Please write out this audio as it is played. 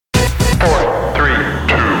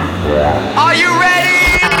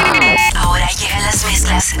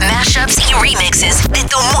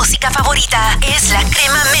favorita es La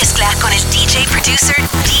Crema Mezcla con el DJ producer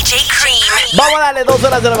DJ Cream. Vamos a darle 2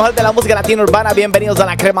 horas de lo mejor de la música latina urbana. Bienvenidos a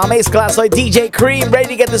La Crema Mezcla. Soy DJ Cream,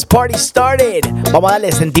 ready to get this party started. Vamos a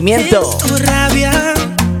darle sentimiento. Es tu rabia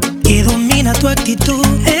que domina tu actitud.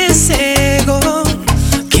 Ese ego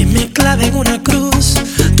que me clava en una cruz.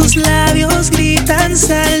 Tus labios gritan,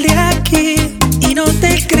 sal de aquí. Y no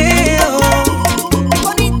te creo.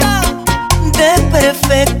 Bonita, de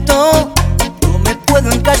perfecto. No me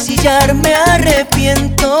puedo encasillar, me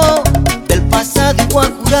arrepiento del pasado y voy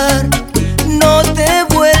a jurar. No te he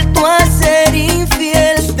vuelto a ser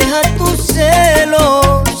infiel. Deja tus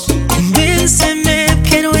celos. Convénceme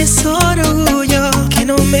que no es orgullo, que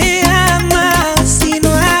no me amas si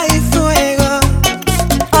no hay fuego.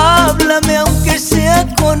 Háblame aunque sea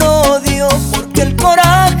con odio, porque el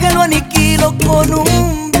coraje lo aniquilo con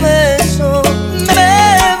un beso.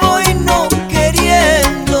 Me voy no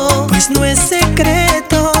queriendo, pues no es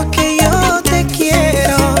secreto que yo te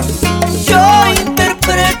quiero. Yo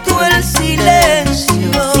interpreto el silencio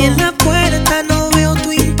y en la puerta no veo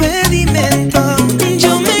tu impedimento.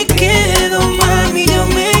 Yo me quedo, mami, yo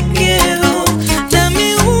me quedo.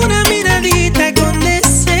 Dame una miradita con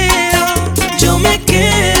deseo. Yo me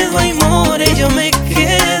quedo, ay more, yo me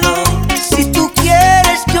quedo. Si tú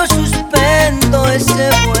quieres yo suspendo ese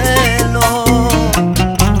vuelo.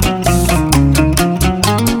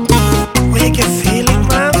 Oye, qué feeling,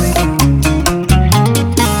 mami.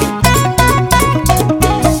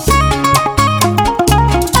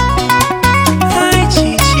 Ay,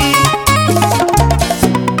 chichi,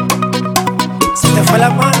 se te fue la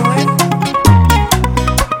mano,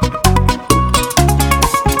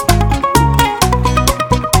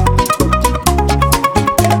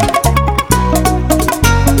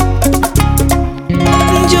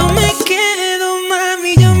 Yo me quedo,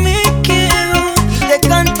 mami, yo me quedo. Te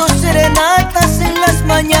canto serenatas en las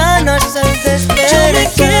mañanas al despertar. Yo me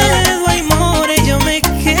quedo, ay more, yo me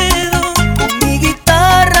quedo. Con mi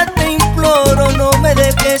guitarra te imploro, no me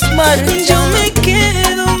dejes marchar. Yo me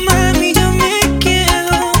quedo, mami, yo me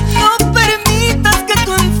quedo. No permitas que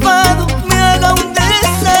tu enfado me haga un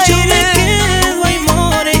desaire. Yo me quedo, ay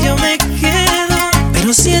more, yo me quedo.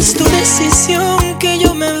 Pero si es tu decisión que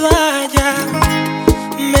yo me vaya,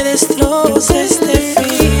 me destroza este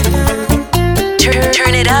final.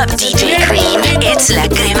 Turn it up, DJ Cream. It's La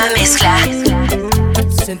Crema Mezcla.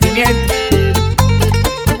 Sentimiento.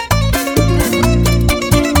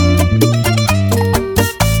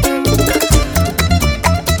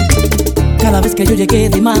 Cada vez que yo llegué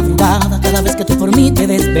de madrugada, cada vez que tú por mí te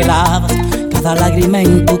desvelabas, cada lágrima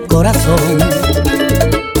en tu corazón,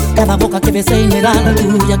 cada boca que besé y me da la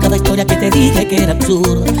tuya, cada historia que te dije que era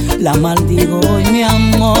absurda, la maldigo hoy, mi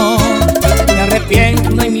amor. Me arrepiento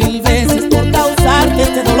una y mil veces por causarte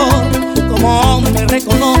este dolor. Como hombre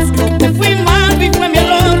reconozco que fui mal y fue mi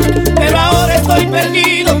error, pero ahora estoy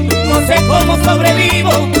perdido, no sé cómo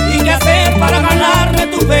sobrevivo y qué hacer para ganarme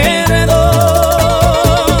tu perdón.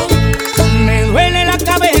 Me duele la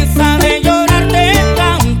cabeza de llorarte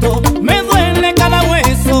tanto, me duele cada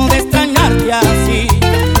hueso de extrañarte así.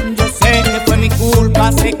 Yo sé que fue mi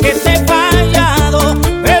culpa, sé que te he fallado,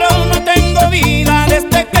 pero no tengo vida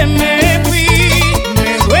desde que me fui.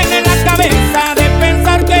 Me duele la cabeza de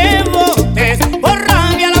pensar que botes por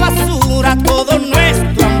rabia a la basura todo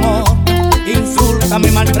nuestro amor.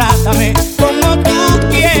 Insúltame, maltrátame como tú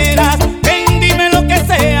quieras, ven, dime lo que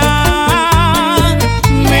sea,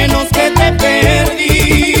 menos que te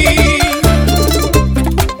perdí.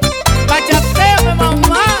 Bachateame,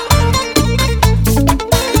 mamá.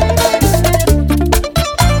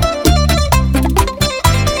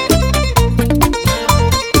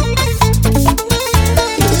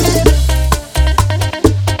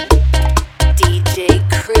 DJ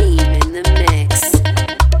Cream in the mix.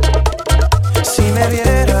 Si me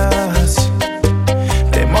vieras,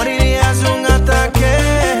 te morirías de un ataque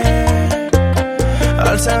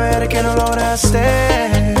al saber que no lograste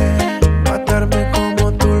matarme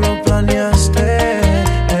como tú lo planeaste.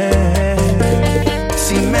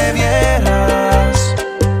 Si me vieras,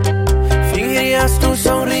 fingirías tu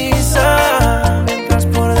sonrisa mientras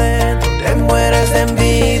por dentro te mueres de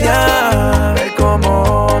envidia. Ver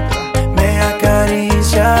cómo otra me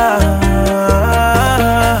acaricia.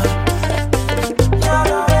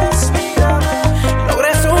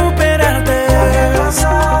 Logré superarte,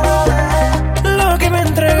 lo que me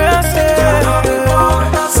entregaste.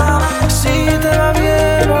 Si te va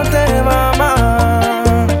bien o te va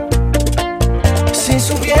mal. Si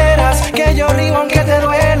supieras que yo río aunque te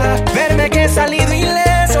duela, verme que he salido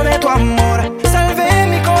ileso de tu amor, salvé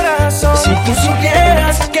mi corazón. Si tú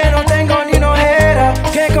supieras que no tengo ni una ojera,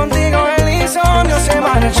 que contigo el insomnio se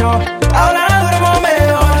marchó.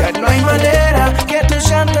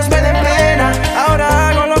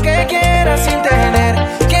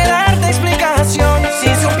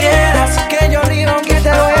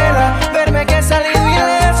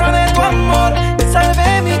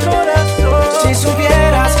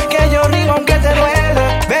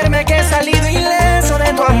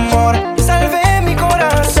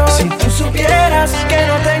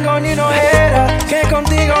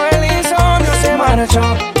 marchó,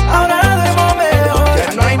 ahora duermo mejor.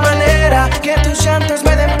 Ya no hay manera que tus llantos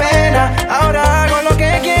me den pena. Ahora hago lo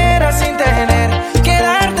que quiera sin tener que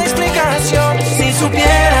darte explicación. Si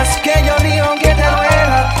supieras que yo digo que te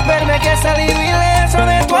duela verme que salí ileso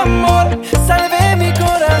de tu amor, salvé mi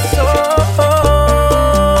corazón.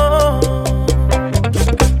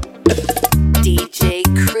 DJ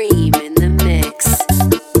Cream in the mix.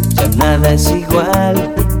 Ya nada es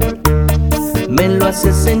igual, me lo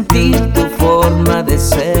hace sentir tu forma de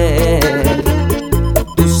ser.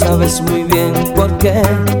 Tú sabes muy bien por qué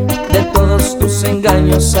de todos tus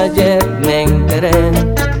engaños ayer me enteré.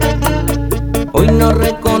 Hoy no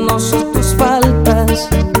reconozco tus faltas,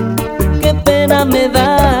 qué pena me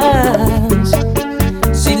das.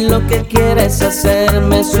 Si lo que quieres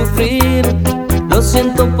hacerme sufrir, lo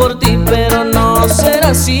siento por ti, pero no será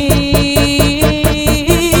así.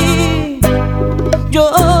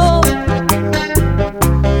 Yo,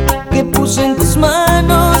 que puse en tus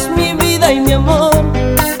manos mi vida y mi amor,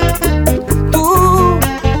 tú,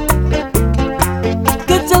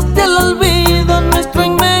 que echaste al olvido nuestro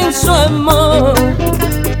inmenso amor.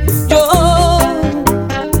 Yo,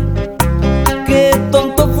 qué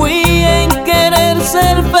tonto fui en querer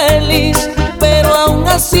ser feliz, pero aún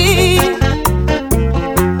así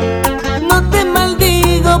no te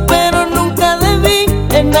maldigo, pero nunca debí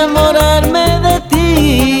enamorarme de ti.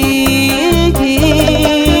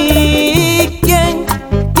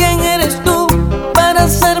 ¿Quién eres tú para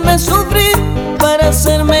hacerme sufrir, para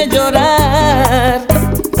hacerme llorar?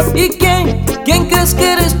 ¿Y quién crees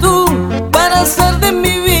que eres tú para hacer de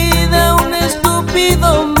mi vida un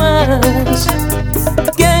estúpido más?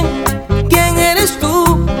 ¿Quién eres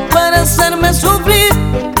tú para hacerme sufrir,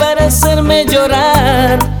 para hacerme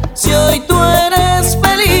llorar? Si hoy tú eres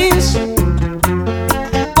feliz,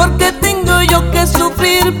 ¿por qué tengo yo que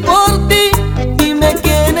sufrir por ti? Dime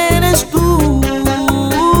quién eres tú,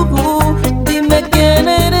 dime quién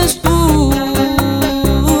eres tú,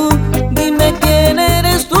 dime quién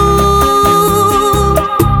eres tú.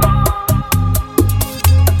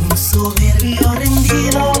 Un soberbio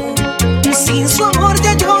rendido, sin su amor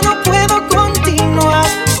ya yo no puedo continuar.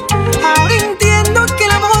 Ahora entiendo que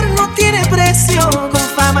el amor no tiene precio. Con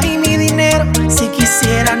fama y mi dinero, si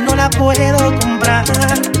quisiera no la puedo comprar.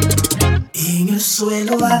 En el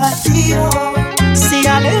suelo abatido, si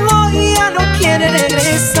ya le voy ya no quiere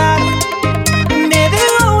regresar. Me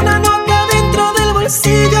dejó una nota dentro del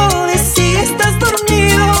bolsillo de si estás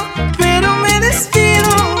dormido, pero me despido.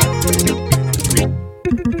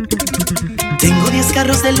 Tengo 10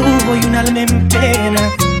 carros de lujo y un alma en pena,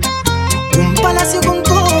 un palacio con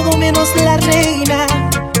todo menos la reina,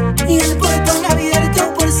 y el portón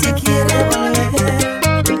abierto por si quiere volver.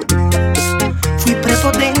 Fui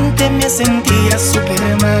prepotente, me sentía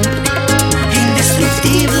Superman,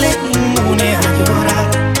 indestructible, inmune a llorar.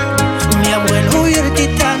 Mi abuelo vio el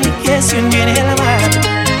Titanic que se hundió en el mar,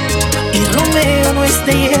 y Romeo no es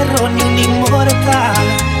de hierro ni un inmortal.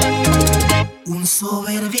 Un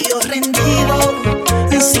soberbio rendido,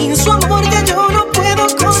 sin su amor ya yo no puedo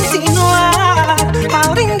continuar.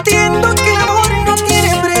 Ahora entiendo que el amor no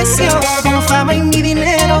tiene precio. Con fama y mi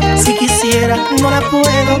dinero, si quisiera no la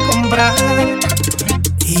puedo comprar.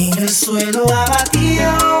 En el suelo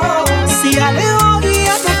abatido, si ya le voy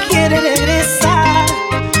ya no quiere regresar.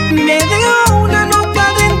 Me dejó una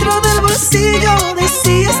nota dentro del bolsillo de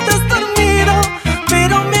si estás dormido,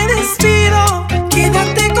 pero me despido.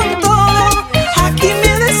 Quédate con todo, aquí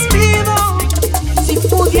me despido. Si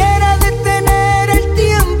pudiera detener el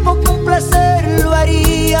tiempo con placer lo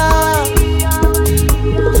haría,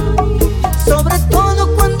 sobre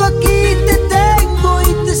todo cuando aquí te tengo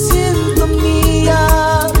y te siento mía,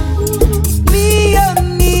 mía,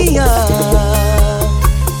 mía,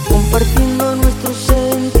 compartiendo nuestros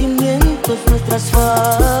sentimientos, nuestras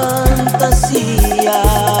fantasías.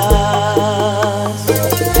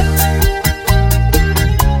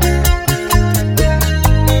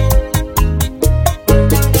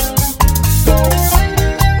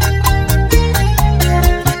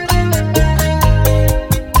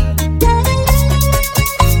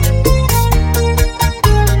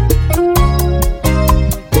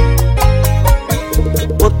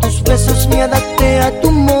 Por tus besos me adapté a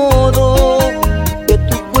tu modo, de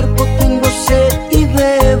tu cuerpo tengo sed y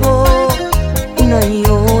bebo una y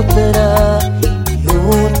otra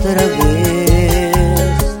vez.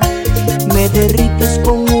 Me derrites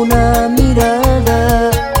con una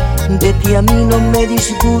mirada, de ti a mí no me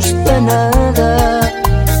disgusta nada,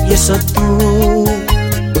 y eso tú,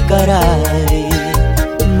 caray,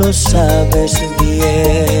 lo sabes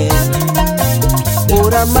bien.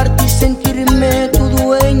 Por amarte y sentirme tu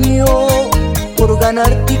dueño, por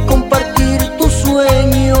ganarte y compartir tus sueños,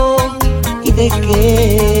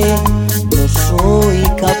 que no soy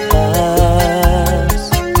capaz,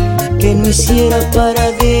 que no hiciera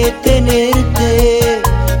para detenerte,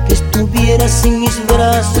 que estuvieras en mis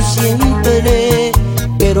brazos siempre,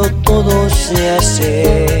 pero todo se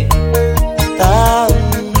hace tan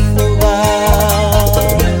fugaz.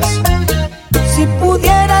 Si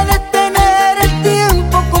pudiera detener el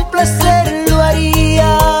tiempo con placer lo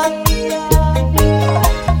haría,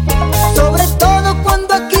 sobre todo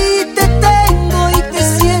cuando aquí te tengo y te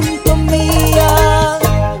siento mía,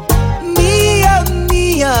 mía,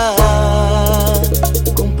 mía,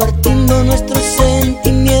 compartiendo nuestros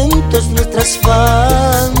sentimientos, nuestras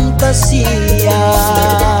fantasías.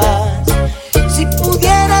 Si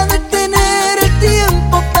pudiera detener el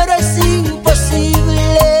tiempo, pero es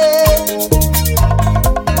imposible.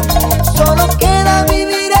 Solo queda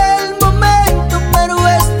vivir el momento, pero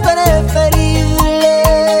es preferible.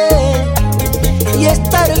 Y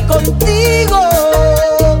estar contigo,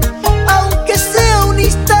 aunque sea un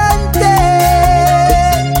instante.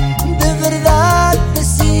 De verdad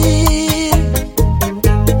decir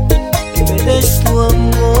que me des tu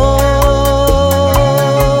amor,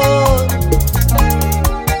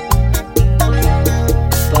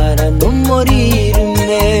 para no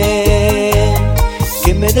morirme,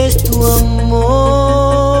 que me des tu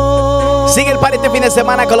amor. Sigue el party este fin de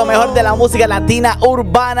semana con lo mejor de la música latina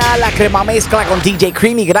urbana, la crema mezcla con DJ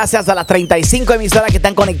Cream. Y gracias a las 35 emisoras que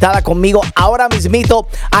están conectadas conmigo ahora mismito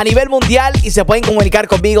a nivel mundial, y se pueden comunicar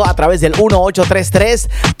conmigo a través del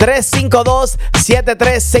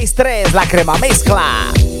 1833-352-7363. La crema mezcla.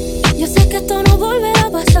 Yo sé que esto no volverá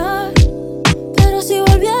a pasar, pero si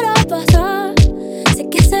volviera a pasar, sé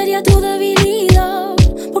que sería tu debilidad,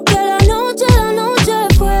 porque la noche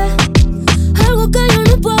fue algo que yo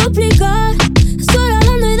no puedo explicar. Solo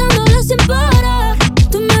dando y dándole sin parar.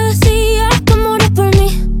 Tú me decías que morías por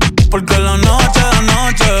mí, porque la noche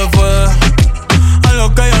fue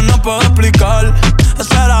algo que yo no puedo explicar.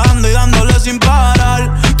 Acelerando y dándole sin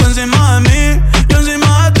parar. Tú encima de mí, yo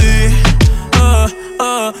encima de ti.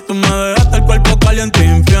 Tú me dejaste el cuerpo caliente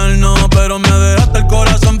infierno, pero me dejaste el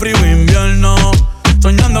corazón frío invierno.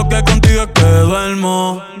 Soñando que contigo es que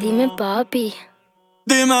duermo. dime papi.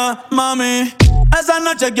 Dime, mami, esa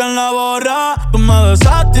noche ¿quién la borra? Tú me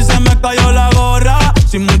besaste y se me cayó la gorra.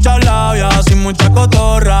 Sin mucha labia, sin mucha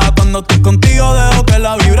cotorra. Cuando estoy contigo dejo que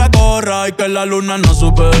la vibra corra y que la luna no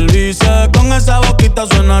supervise. Con esa boquita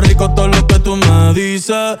suena rico todo lo que tú me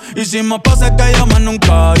dices. Hicimos pases que yo más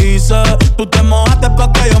nunca hice. Tú te mojaste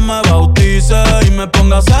pa' que yo me bautice y me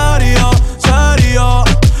ponga serio, serio.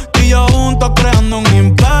 Y yo juntos creando un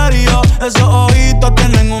imperio. Esos ojitos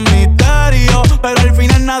tienen un misterio, pero al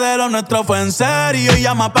final nada de lo nuestro fue en serio. Y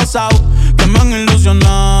ya me ha pasado que me han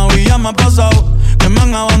ilusionado, y ya me ha pasado que me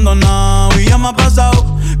han abandonado, y ya me ha pasado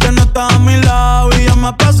que no estás a mi lado, y ya me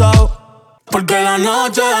ha pasado. Porque la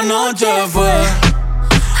noche fue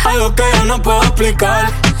algo que yo no puedo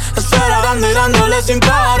explicar. Acelerando y dándole sin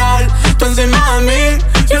parar. Tú encima de mí,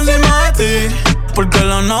 yo encima de ti. Porque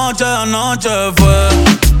la noche fue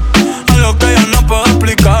algo que yo no puedo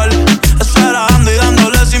explicar. Acelerando y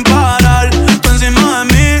dándole sin parar. Tú encima de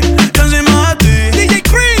mí, yo encima de ti. DJ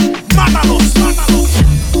Cream, mátalos.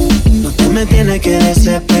 No te me tienes que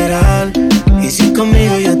desesperar. Y si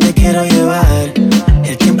conmigo yo te quiero llevar,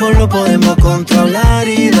 el tiempo lo podemos controlar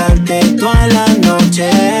y darte toda la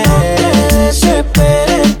noche. No te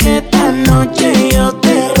desesperes que esta noche yo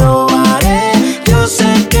te robaré. Yo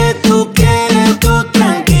sé que tú quieres, tú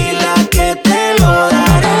tranquila que te lo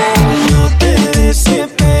daré. No te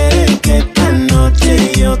desesperes que esta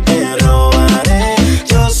noche yo te robaré.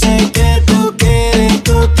 Yo sé que tú quieres,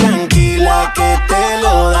 tú tranquila que te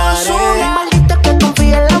lo daré. Soy un maldito que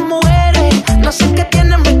confía en las mujeres. No sé qué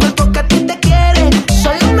tiene mi cuerpo que a ti te quiere.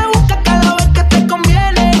 Solo me busca cada vez que te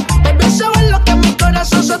conviene. Pero eso es lo que mi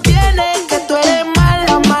corazón sostiene.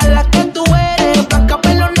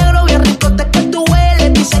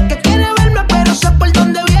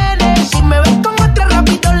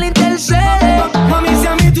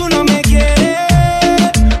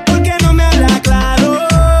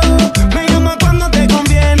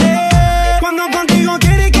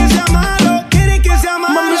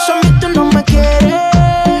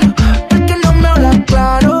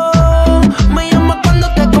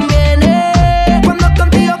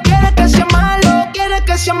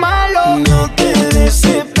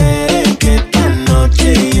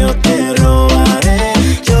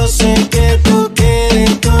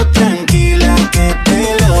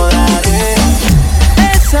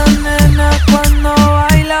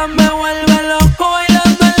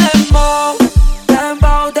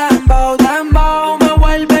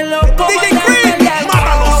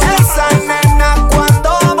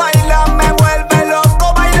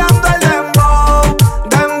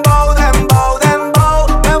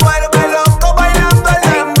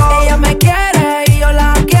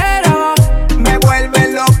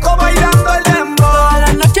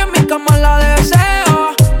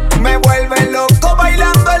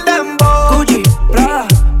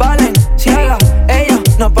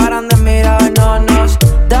 no paran de mirarnos.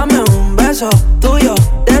 Dame un beso tuyo,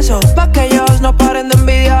 de eso, pa' que ellos no paren de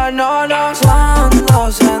envidiarnos.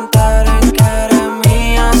 Cuando se enteren que eres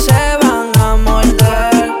mía, se van a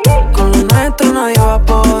morder. Con lo nuestro nadie va a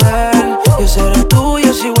poder. Yo seré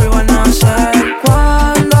tuyo si vuelvo a nacer.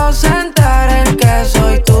 Cuando se enteren que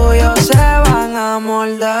soy tuyo, se van a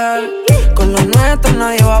morder. Con lo nuestro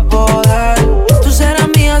nadie va a poder. Tú serás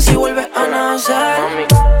mía si vuelves a nacer.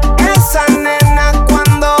 Esa nena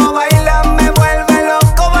cuando baila me vuelve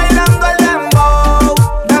loco bailando el dembow.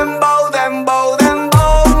 Dembow, dembow,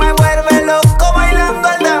 dembow. Me vuelve loco bailando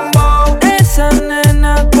el dembow. Esa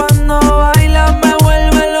nena cuando baila me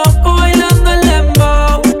vuelve loco bailando el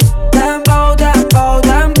dembow. Dembow, dembow,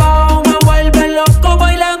 dembow. Me vuelve loco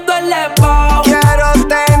bailando el dembow. Quiero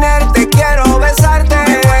tenerte, quiero besarte.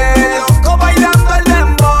 Me vuelve loco bailando el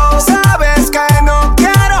dembow. Sabes que no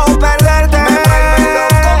quiero perderte. Me vuelve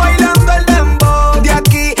loco bailando el dembow. De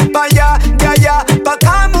aquí pa' allá, de allá pa'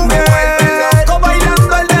 acá, mujer. Me vuelve loco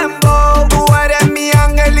bailando el dembow. Tú eres mi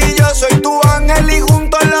ángel y yo soy tu ángel. Y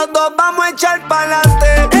juntos los dos vamos a echar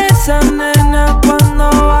pa'lante. Esa nena cuando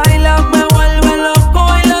baila me vuelve loco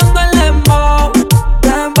bailando el dembow.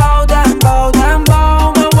 Dembow, dembow,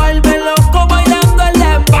 dembow. Me vuelve loco bailando el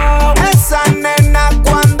dembow. Esa nena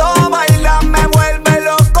cuando baila me vuelve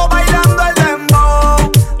loco bailando el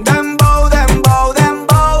dembow. Dembow, dembow,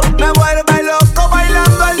 dembow. Me vuelve loco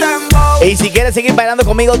bailando el dembow. Y si quieres seguir bailando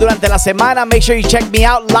conmigo durante la semana, make sure you check me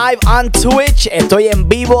out live on Twitch. Estoy en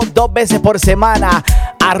vivo 2 veces por semana.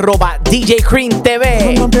 @DJ Cream TV.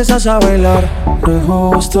 Cuando empiezas a bailar, no es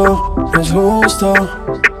justo, no es justo.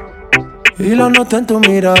 Y lo noto en tu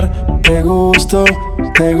mirar, te gusto,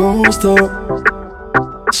 te gusto.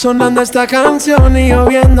 Sonando esta canción y yo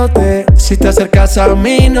viéndote. Si te acercas a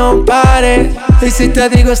mí no pares. Y si te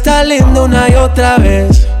digo está lindo una y otra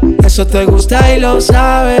vez, eso te gusta y lo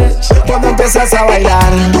sabes. Cuando empiezas a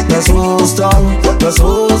bailar, no es justo, no es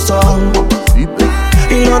justo.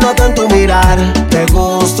 Y lo noto en tu mirar, te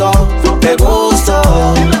gusto, te gusto.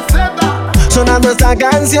 Sonando esta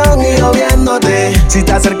canción y yo viéndote. Si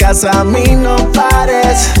te acercas a mí no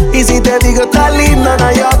pares. Y si te digo está lindo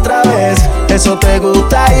una y otra vez, eso te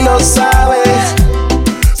gusta y lo sabes.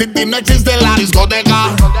 Sin ti no existe la discoteca.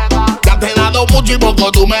 Ya te he dado mucho y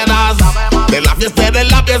poco tú me das. De la fiesta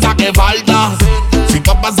eres la pieza que falta. Si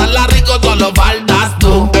pa' pasarla rico solo faltas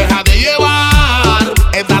tú. Deja de llevar,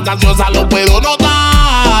 estás ansiosa lo puedo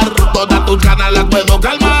notar. Todas tus ganas las puedo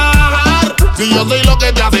calmar. Si yo soy lo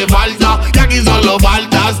que te hace falta y aquí solo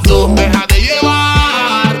faltas tú. Deja de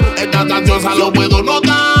llevar, estás ansiosa lo puedo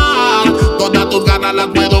notar. Todas tus ganas las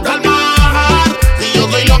puedo calmar. Si yo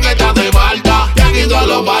soy lo que te hace falta y aquí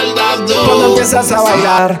solo faltas tú. Cuando empiezas a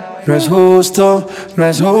bailar, no es justo, no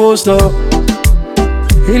es justo.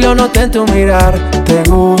 Y lo noté en tu mirar, te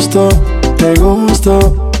gusto, te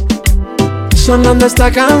gusto. Sonando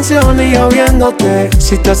esta canción y yo viéndote.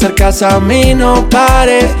 Si te acercas a mí no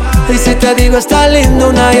pares. Y si te digo está lindo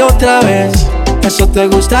una y otra vez, eso te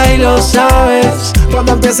gusta y lo sabes.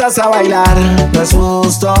 Cuando empiezas a bailar, no es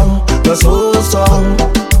justo, no es justo.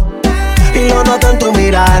 Y lo noto en tu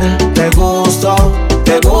mirar, te gusto,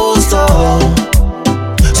 te gusto.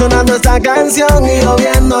 Sonando esta canción y yo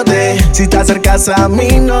viéndote. Si te acercas a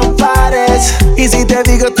mí no pares. Y si te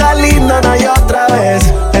digo está lindo una y otra vez,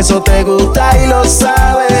 eso te gusta y lo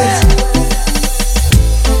sabes.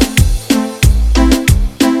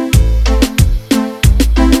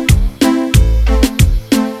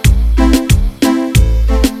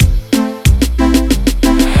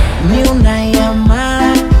 Ni una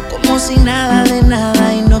llamada, como si nada de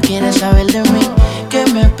nada. Y no quieres saber de mí, que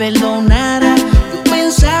me perdonara. Yo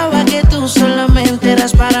pensaba que tú solamente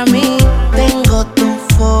eras para mí. Tengo tu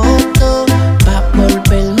foto pa'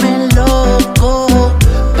 volverme loco.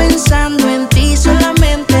 Pensando en ti,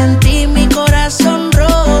 solamente en ti, mi corazón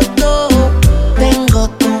roto. Tengo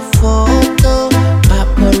tu foto pa'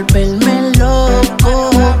 volverme loco.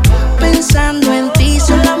 Pensando en ti,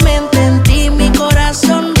 solamente en ti, mi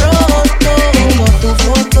corazón roto. Tengo tu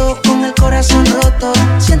foto con el corazón roto.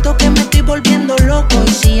 Siento que me estoy volviendo loco.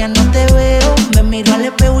 Y si ya no te veo, me miro al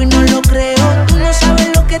espejo y no lo creo. Tú no sabes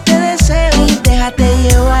lo que te deseo. Y déjate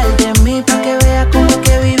llevar de mí pa' que veas cómo es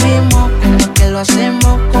que vivimos, cómo es que lo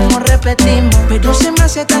hacemos, cómo repetimos. Pero se me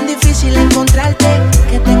hace tan difícil encontrarte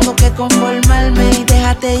que tengo que conformarme. Y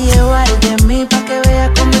déjate llevar de mí pa' que veas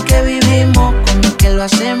cómo es que vivimos, cómo es que lo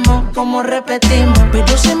hacemos, cómo repetimos.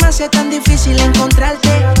 Pero se me hace tan difícil encontrarte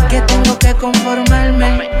que tengo que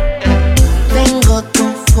conformarme. Tengo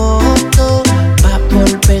tu foto pa'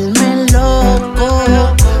 volverme loco.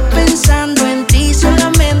 Pensando en ti,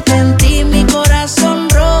 solamente en ti, mi corazón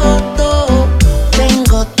roto.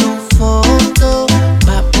 Tengo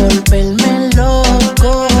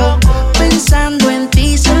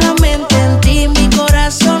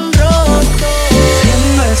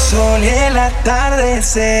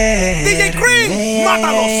ser. DJ Cream,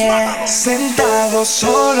 mátalos. Sentados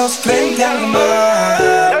solos frente al mar,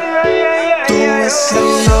 tú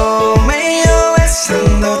besándome y yo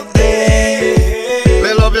besándote.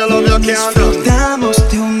 Me love you, can't do. Disfrutamos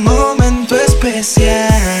de un momento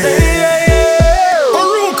especial.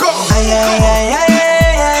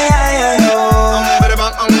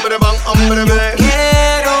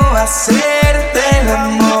 Quiero hacerte el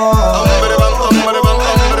amor.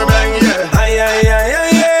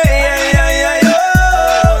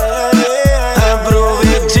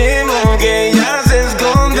 Aprovechemos que ya se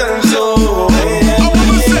esconde el sol.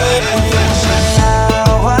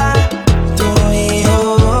 Agua, tú y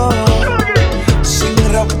yo, sin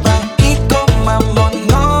ropa y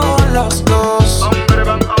comámonos los dos.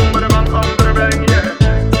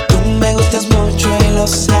 Tú me gustas mucho y lo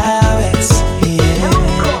sabes, yeah.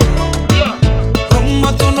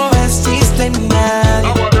 Como tú no existe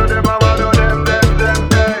nadie.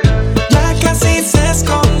 Ya casi se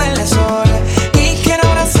esconde el sol y quiero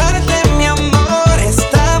abrazarte, mi amor.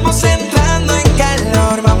 Estamos entrando en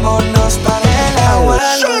calor, vámonos para el agua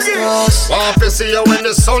los dos. Want to see you when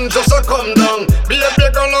the sun just a come down. Baby,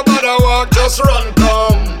 girl, no bother walk, just run,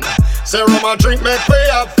 come. Say rum and drink, make we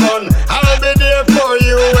have fun. I'll be there for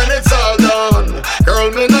you when it's all done. Girl,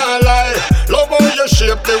 me not lie, love how you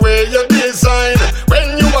shape, the way you design.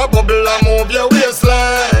 When you a bubble, I move your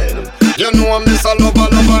waistline. You know I'm this a lover,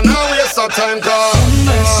 now waste of time, cause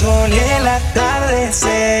El sol y el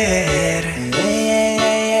atardecer,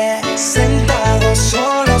 sentados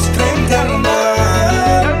solos frente al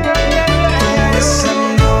mar, tú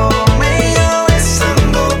besándome y yo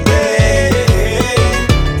besándote.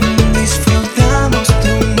 Disfrutamos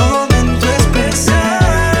de un momento especial.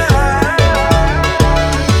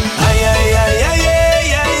 Ay, ay, ay, ay,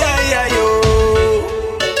 ay, ay, ay, ay, oh.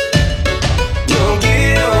 Yo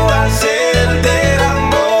quiero hacerte el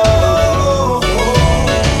amor.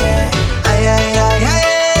 Ay, ay, ay, ay,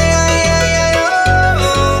 ay, ay, ay,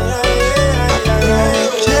 oh.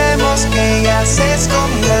 Aprovechemos que ya se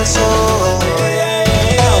esconde el sol.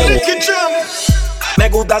 Me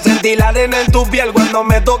gusta sentir la arena en tu piel cuando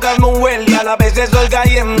me tocas, no huele a la vez el sol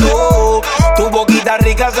cayendo. Tu boquita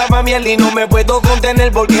rica sabe a miel y no me puedo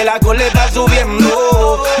contener porque la cola está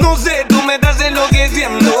subiendo. No sé, tú me estás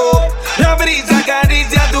enloqueciendo. La brisa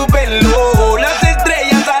acaricia tu pelo. Las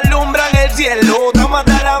estrellas alumbran el cielo. Estamos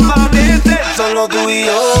hasta el amanecer, solo tú y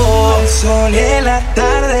yo. El sol y el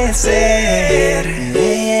atardecer,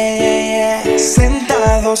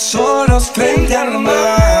 sentados solos frente al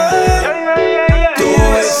mar, tú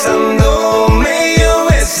besándome y yo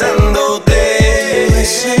besándote.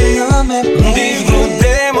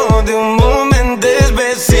 Disfrutemos de un momento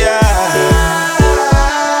especial.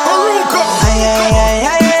 Ay, ay, ay, ay,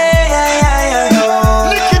 ay, ay, ay, ay, oh.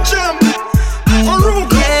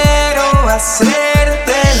 Quiero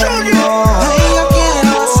hacerte el amor. Ay, yo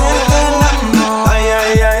quiero hacerte el amor. Ay,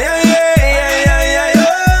 ay, ay, ay, ay, ay, ay, ay,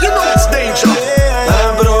 oh. you know it's danger.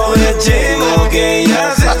 Aprovechemos que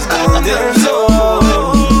ya se esconde el sol.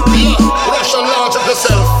 Russian large of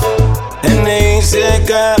yourself.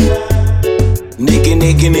 N.I.C.K.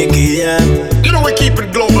 Nicky, yeah. You know we keep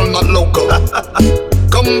it global, not local.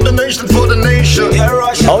 Combination for the nation.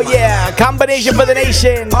 Oh yeah, combination for the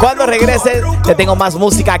nation. Cuando regreses, te tengo más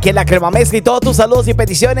música aquí en La Crema Mezcla y todos tus saludos y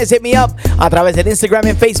peticiones. Hit me up a través del Instagram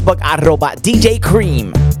y Facebook @DJ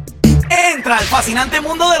Cream. Entra al fascinante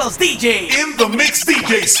mundo de los DJs. In the Mix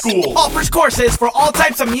DJ School. Offers courses for all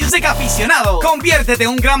types of music aficionados. Conviértete en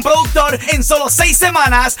un gran productor en solo 6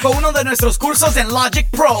 semanas con uno de nuestros cursos en Logic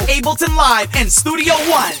Pro, Ableton Live and Studio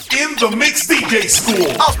One. In the Mix DJ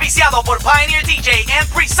School. Auspiciado por Pioneer DJ and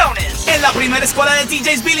PreSonus. En la primera escuela de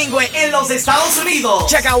DJs bilingüe en los Estados Unidos.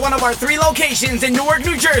 Check out one of our 3 locations in Newark,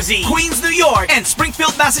 New Jersey, Queens, New York, and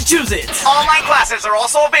Springfield, Massachusetts. Online classes are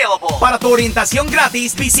also available. Para tu orientación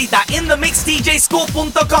gratis, visita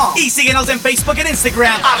InTheMixDJSchool.com y síguenos en Facebook e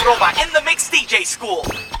Instagram @InTheMixDJSchool.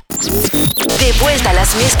 De vuelta a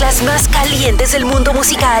las mezclas más calientes del mundo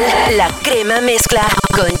musical, La Crema Mezcla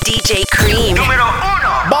con DJ Cream. Número 1.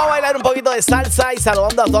 Vamos a bailar un poquito de salsa y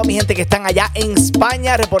saludando a toda mi gente que están allá en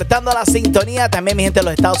España, reportando la sintonía. También mi gente de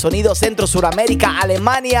los Estados Unidos, Centro, Suramérica,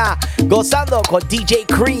 Alemania, gozando con DJ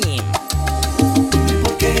Cream.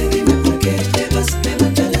 Dime por qué te vas, me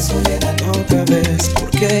mancha la soledad otra vez.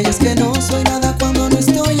 Porque es que no soy nada cuando no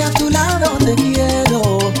estoy a tu lado. Te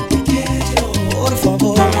quiero, por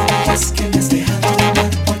favor. Es que me has dejado de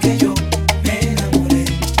amar porque yo me enamoré.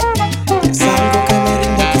 Es algo que me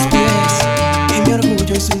rinde a tus pies y mi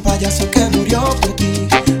orgullo es un payaso que murió por ti.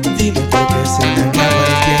 Dime por qué se me acaba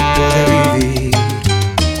el tiempo de vivir.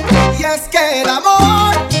 Y es que el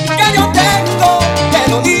amor que yo tengo te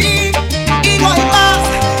lo digo.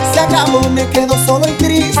 me quedo solo y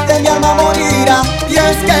triste, mi alma morirá. Y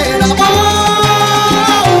es que el amor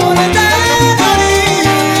eterno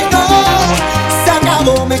se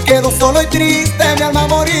acabó, me quedo solo y triste, mi alma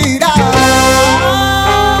morirá.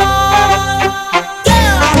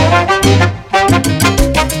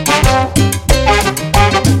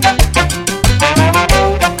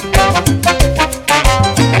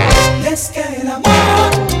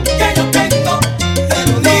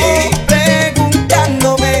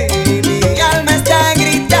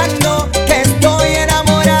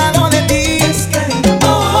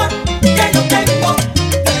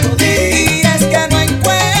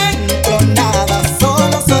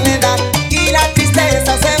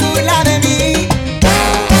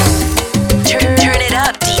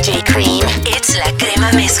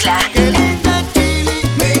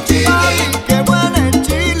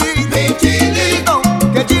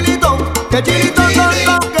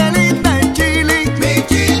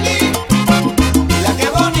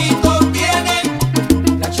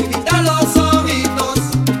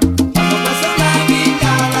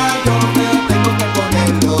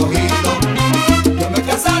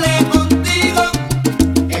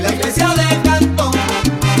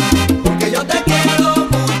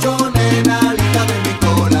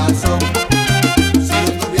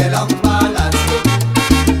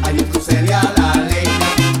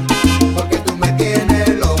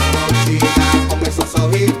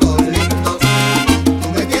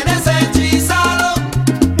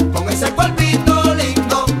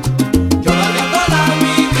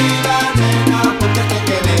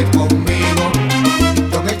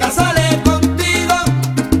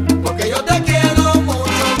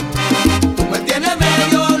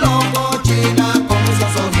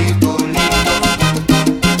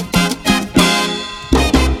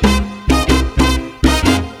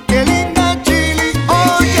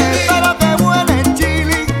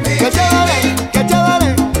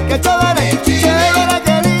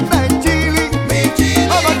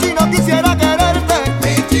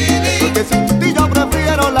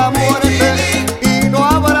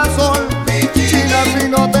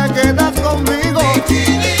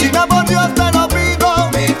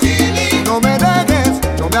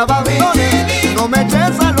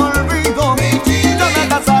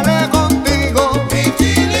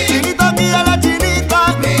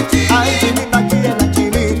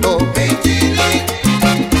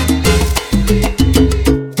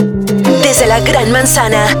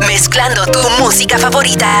 Manzana, mezclando tu música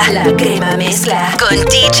favorita. La Crema Mezcla con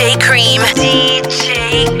DJ Cream.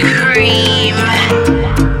 DJ Cream.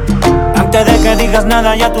 Antes de que digas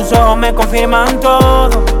nada, ya tus ojos me confirman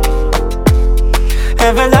todo.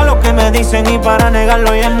 Es verdad lo que me dicen y para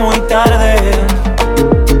negarlo ya es muy tarde.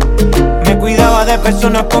 Me cuidaba de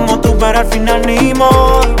personas como tú, pero al final ni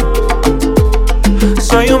modo.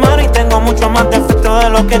 Soy humano y tengo mucho más defectos de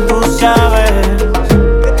lo que tú sabes.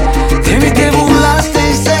 De mí te burlaste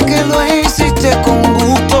y sé que lo hiciste con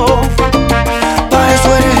gusto. Para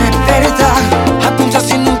eso eres experta, apuntas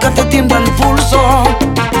y nunca te tiembla el pulso.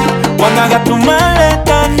 Cuando hagas tu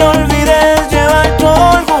maleta no olvides llevar tu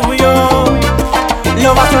orgullo.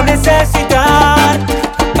 Lo vas a necesitar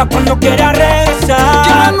para cuando quieras regresar.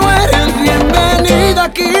 Ya no eres bienvenida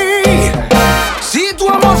aquí. Si tu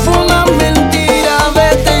amor fue una mentira,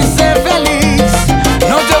 vete y sé feliz.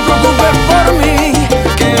 No te preocupes por mí,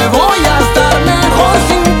 que voy a estar mejor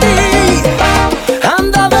sin ti.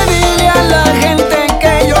 Anda, dile a la gente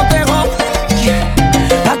que yo te jodí,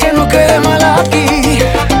 pa' que no quede mal aquí.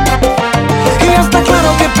 Y está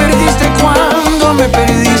claro que perdiste cuando me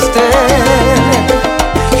perdiste,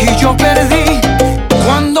 y yo perdí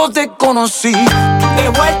cuando te conocí. De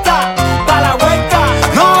vuelta, pa' la vuelta.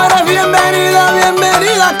 No eres bienvenida,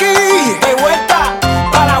 bienvenida aquí. De vuelta,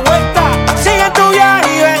 pa' la vuelta. Sigue tu viaje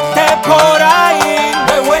y vete por ahí.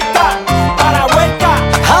 De vuelta, pa' la vuelta.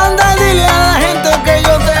 Anda, dile a la gente que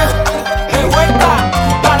yo te. De vuelta,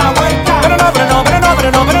 pa' la vuelta. Pero no, pero no, pero no,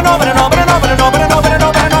 pero no, pero no, pero no, pero no, pero no, pero no, pero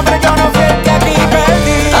no, pero no, pero yo no fui el que a ti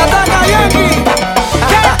perdí. Ataca, Yankee.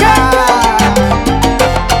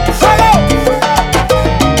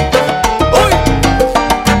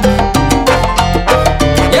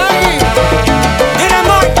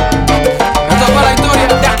 Like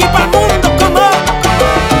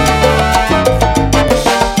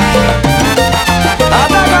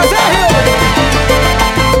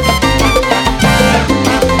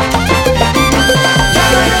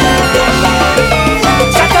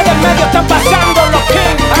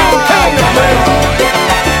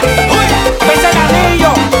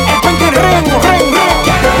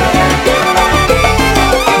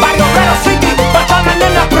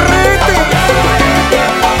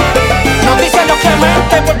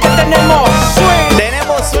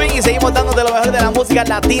música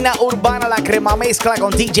latina urbana, la crema mezcla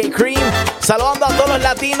con DJ Cream. Saludando a todos los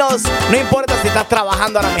latinos, no importa si estás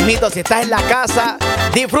trabajando ahora mismito, si estás en la casa,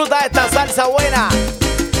 disfruta de esta salsa buena.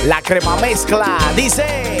 La crema mezcla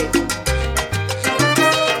dice...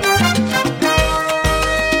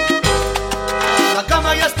 La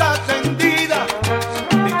cama ya está tendida,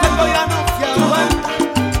 mi cuerpo ya no se aguanta.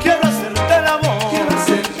 Quiero hacerte el amor,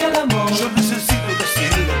 Yo necesito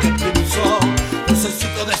decir lo que pienso,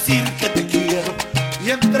 necesito decir que te quiero y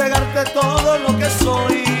entregarte todo lo que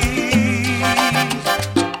soy.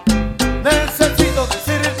 Necesito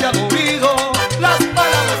decirte al oído las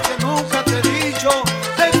palabras que nunca te he dicho,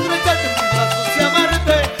 de estrecharte en mis brazos y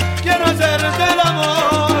amarte. Quiero hacerte el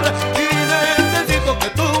amor y necesito que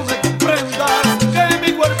tú me comprendas, que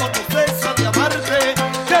mi cuerpo no cesa de amarte,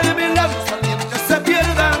 que mis labios salientes se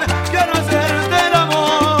pierdan. Quiero hacerte el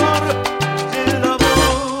amor, el amor.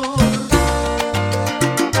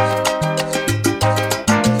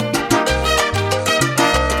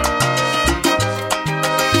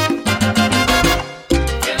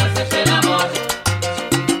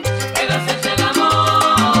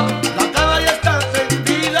 La cama ya está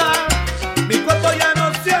tendida, mi cuerpo ya no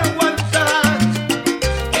se aguanta.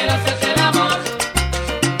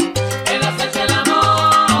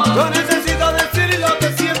 Yo necesito decir lo que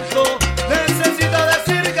siento, necesito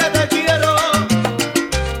decir que te quiero.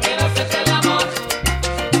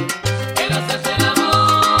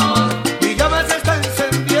 Mi llama se está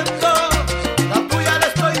encendiendo, la tuya la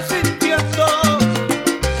estoy sintiendo.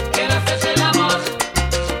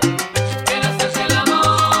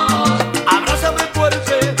 Abrázame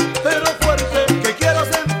fuerte, pero fuerte, que quiero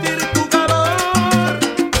sentir tu calor.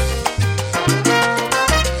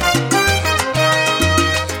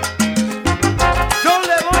 Yo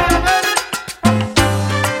le voy a ver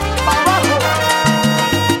pa' abajo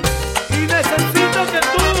y necesito que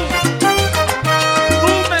tú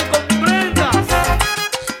me comprendas.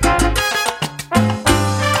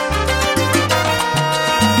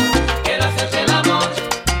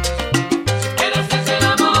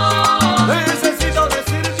 Necesito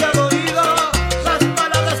decirte al oído las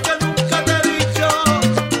palabras que nunca te he dicho.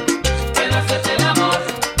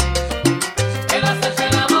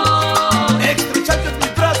 Estrecharte en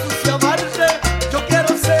mis brazos y amarte. Yo quiero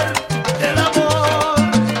ser el amor.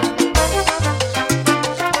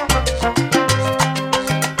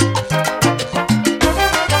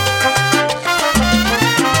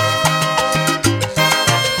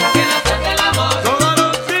 Todos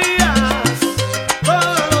los días,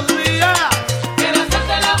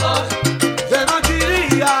 de noche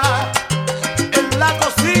y día, en la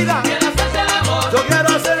cocina. Yo quiero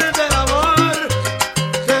hacerte el amor,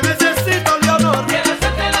 te necesito, Leonor.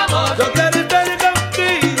 Yo quiero estar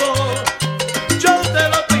contigo, yo te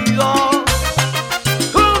lo pido.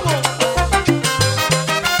 ¿Cómo?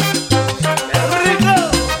 ¡Qué rico!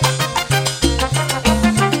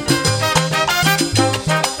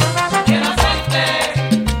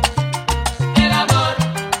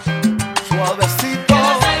 Suavecito,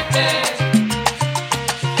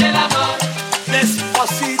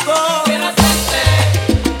 despacito,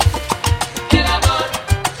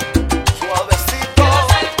 suavecito,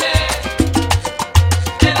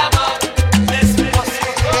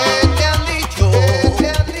 despacito. Te han dicho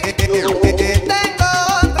que tengo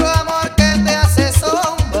otro amor que te hace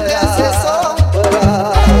sombra.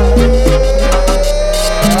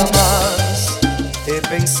 Jamás he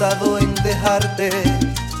pensado en dejarte,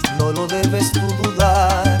 no lo debes tú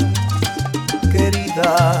dudar,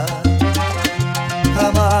 querida.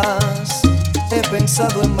 Jamás he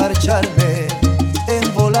pensado en marcharme,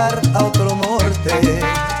 en volar a otro norte.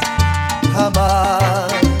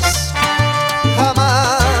 Jamás,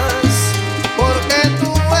 jamás, porque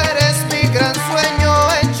tú eres mi gran sueño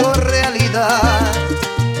hecho realidad.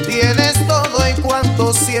 Tienes todo en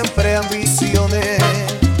cuanto siempre ambicioné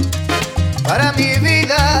para mi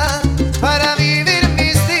vida, para vivir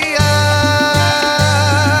mis días.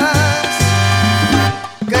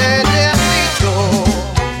 Que te han dicho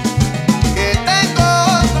que tengo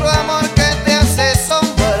otro amor que te hace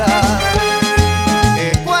sombra, que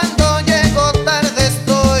cuando llego tarde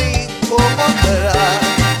estoy como otra.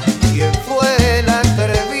 ¿Quién fue el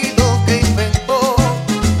atrevido que inventó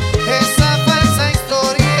esa falsa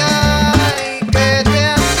historia? Y que te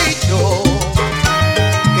han dicho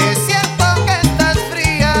que siento que estás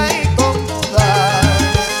fría y con dudas.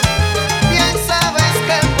 Bien sabes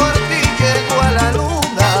que por ti llego a la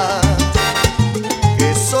luna, que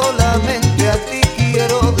solamente a ti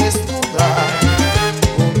quiero desnudar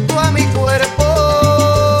junto a mi cuerpo.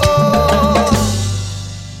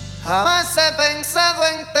 Jamás he pensado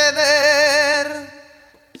en tener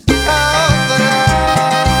a otra.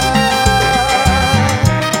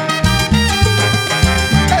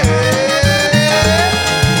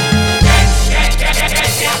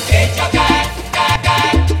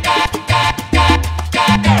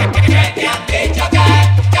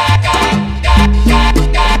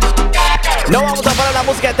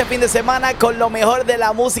 fin de semana con lo mejor de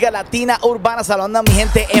la música latina urbana. Saludando a mi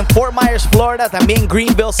gente en Fort Myers, Florida, también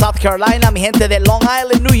Greenville, South Carolina, mi gente de Long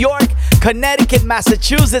Island, New York, Connecticut,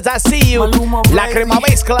 Massachusetts. I see you. La crema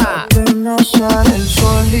mezcla. Apenas sale el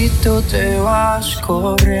solito te vas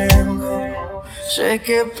corriendo. Sé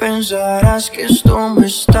que pensarás que esto me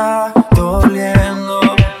está doliendo.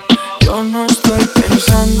 Yo no estoy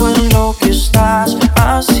pensando en lo que estás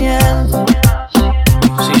haciendo.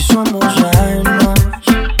 Si somos ajenos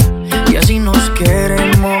y así nos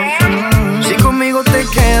queremos. Si conmigo te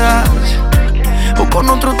quedas o con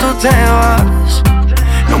otro tú te vas,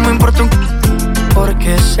 no me importa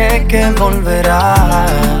porque sé que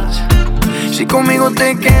volverás. Si conmigo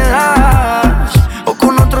te quedas o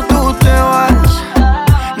con otro tú te vas,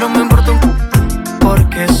 no me importa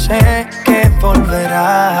porque sé que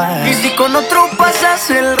volverás. Y si con otro pasas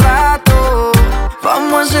el rato,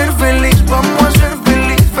 vamos a ser felices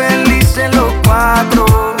los cuatro.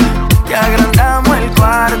 Te agrandamos el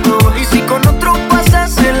cuarto. Y si con otro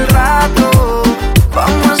pasas el rato,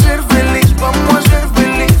 vamos a ser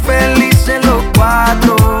felices los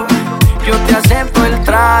cuatro. Yo te acepto el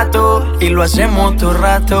trato y lo hacemos todo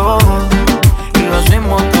rato. Y lo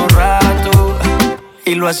hacemos todo rato.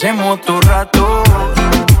 Y lo hacemos todo rato.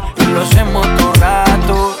 Y lo hacemos todo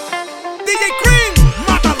rato. DJ Cream,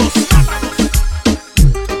 mátalos.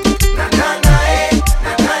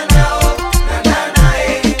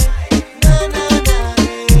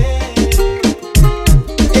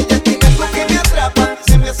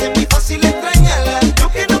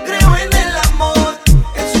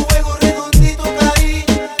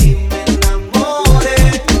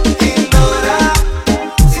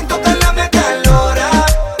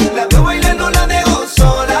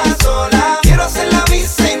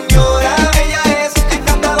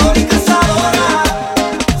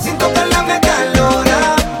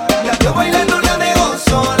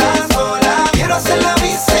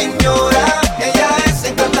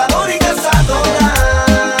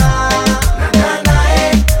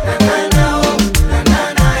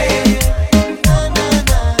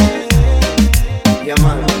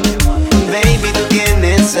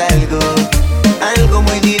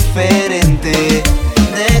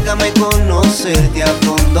 Conocerte a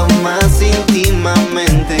fondo más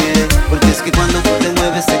íntimamente, porque es que cuando tú te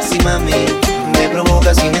mueves sexy mami, me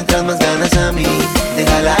provocas y me entras más ganas a mí de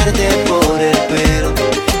jalarte por el pelo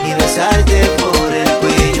y besarte por el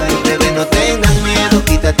cuello. Ay bebé, no tengas miedo,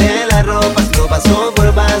 quítate la ropa, si no paso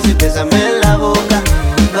por vaso y bésame en la boca.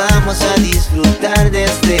 Vamos a disfrutar de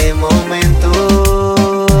este momento,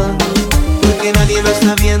 porque nadie nos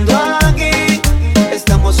está viendo aquí,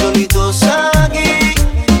 estamos solitos aquí.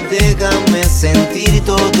 Déjame sentir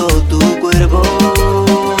todo tu cuerpo,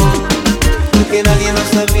 porque nadie nos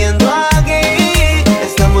está viendo aquí,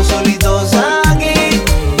 estamos solitos aquí.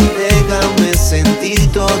 Déjame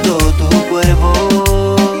sentir todo tu cuerpo.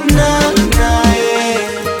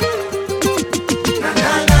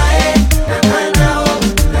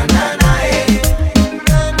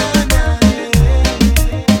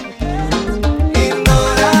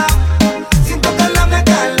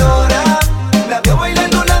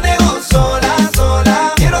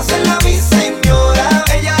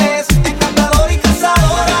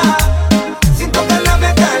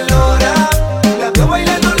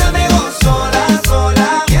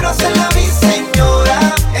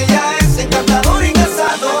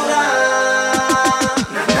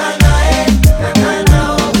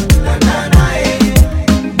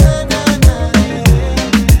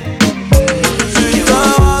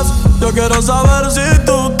 Quiero saber si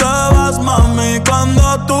tú te vas, mami,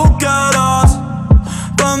 cuando tú quieras,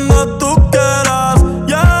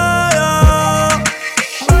 yeah, yeah.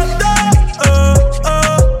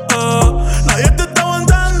 Nadie te está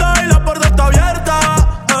aguantando y la puerta está abierta.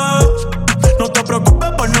 No te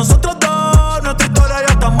preocupes por nosotros dos, nuestra historia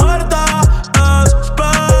ya está muerta.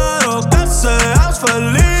 Espero que seas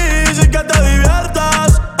feliz y que te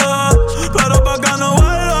diviertas, pero pa' que no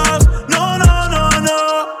vuelvas, no, no, no, no.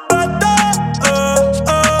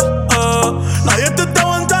 Nadie te está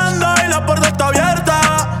aguantando y la puerta está abierta.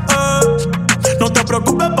 No te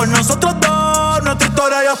preocupes por nosotros dos, nuestra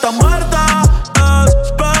historia ya está muerta.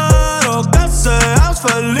 Espero que seas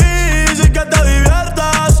feliz y que te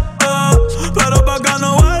diviertas, pero pa' que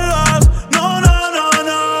no vuelvas, no, no, no,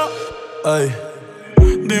 no. Ey,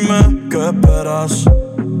 dime qué esperas.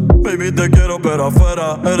 Baby, te quiero pero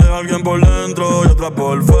afuera. Eres alguien por dentro y otra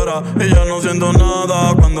por fuera, y ya no siento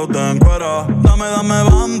nada cuando te encueras. Dame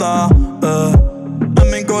banda,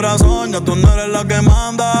 en mi corazón, ya tú no eres la que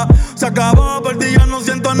manda. Se acabó, por ti ya no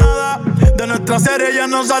siento nada. De nuestra serie ya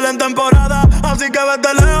no sale en temporada. Así que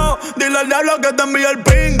vete lejos, dile al diablo que te envíe el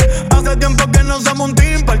ping. Hace tiempo que no somos un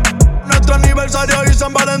team. Nuestro aniversario y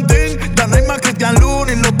San Valentín. Ya no hay más Cristian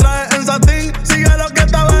Lunis, lo trae en satín. Sigue lo que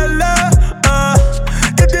está verde,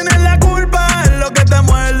 que tienes la culpa, es lo que te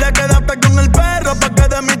muerde. Quédate con el perro pa' que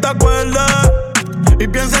de mí te acuerdes. Y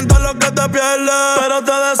piensa en todo lo que te pierdes. Pero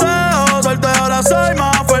te deseo suerte, ahora soy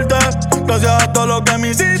más fuerte. Gracias a todo lo que me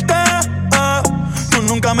hiciste, tú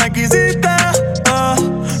nunca me quisiste,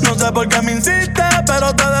 no sé por qué me insistes.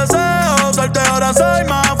 Pero te deseo suerte, ahora soy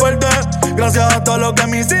más fuerte. Gracias a todo lo que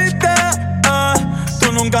me hiciste,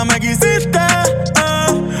 tú nunca me quisiste,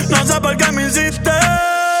 no sé por qué me insistes.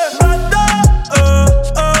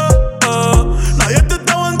 Nadie te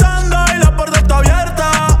está aguantando y la puerta está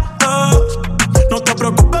abierta. No te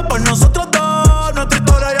preocupes por nosotros dos, nuestra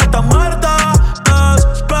historia ya está muerta.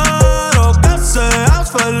 Espero que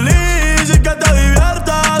seas feliz y que te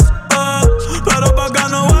diviertas, pero pa' que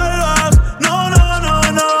no vuelvas. No, no, no,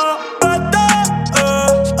 no.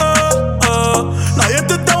 Nadie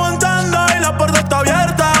te está aguantando y la puerta está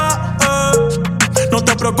abierta. No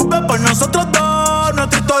te preocupes por nosotros dos,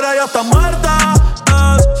 nuestra historia ya está muerta.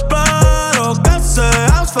 Espero que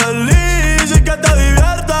seas feliz y que te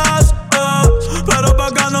diviertas, pero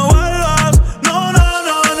pa' que no vuelvas. No, no,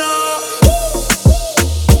 no, no.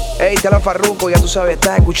 Hey, te habla Farruko, ya tú sabes,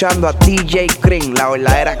 estás escuchando a DJ Cream, la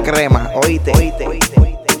verdadera crema. Oíste, oíste, oíste.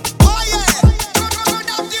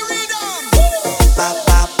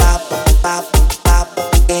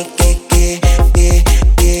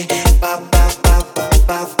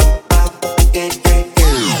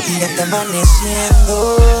 Ya está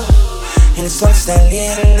amaneciendo, el sol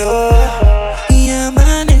saliendo y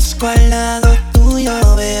amanezco al lado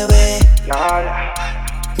tuyo, bebé.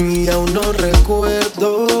 Y aún no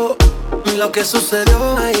recuerdo lo que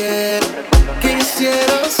sucedió ayer.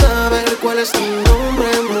 Quisiera saber cuál es tu nombre,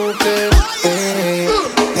 mujer.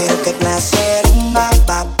 Pero qué clase rumba,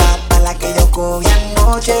 pa' la que yo cogí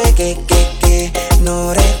anoche. Que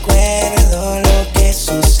no recuerdo lo que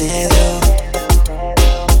sucedió.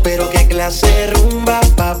 Pero qué clase rumba,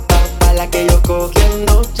 pa' la que yo cogí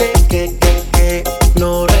anoche. Que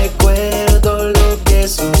no recuerdo lo que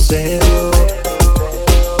sucedió.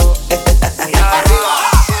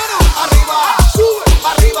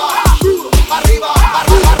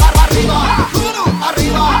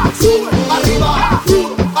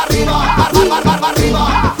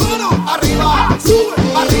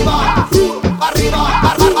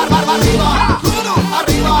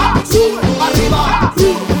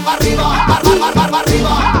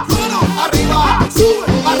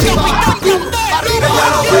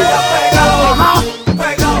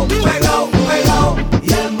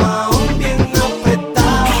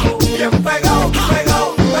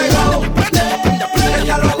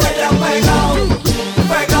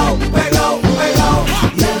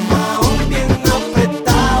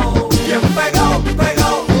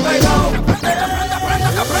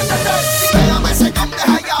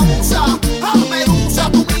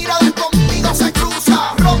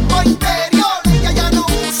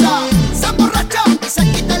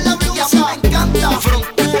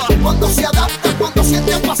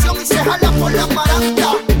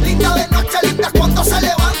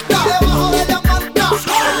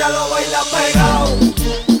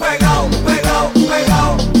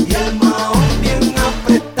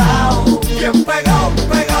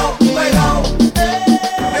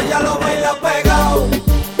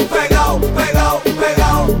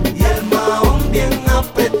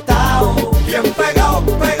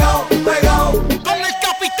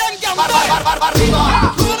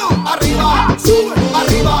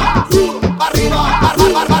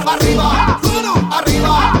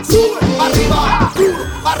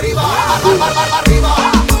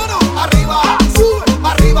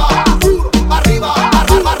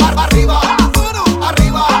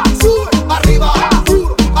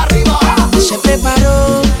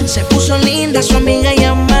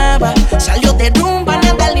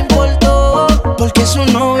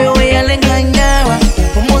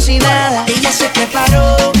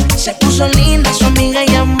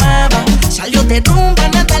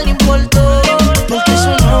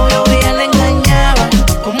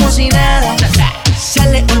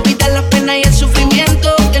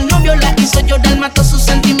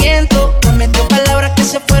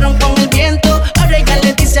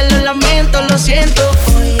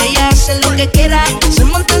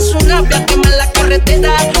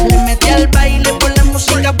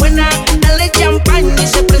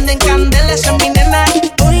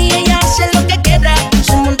 Hoy ella hace lo que quiera,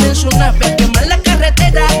 se monta en su nave, quema la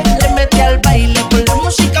carretera.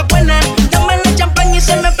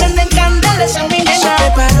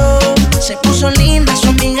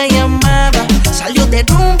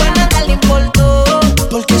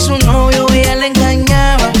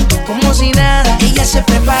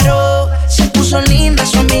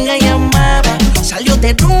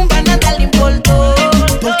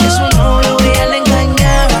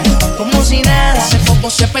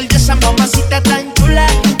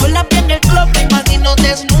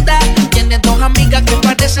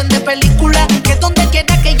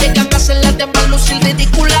 te va a lucir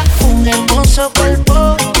ridícula. Un hermoso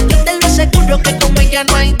cuerpo, yo te lo aseguro que con ella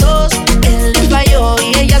no hay dos. Él le falló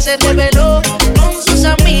y ella se reveló. Con sus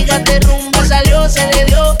amigas de rumba salió, se le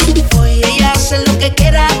dio. Hoy ella hace lo que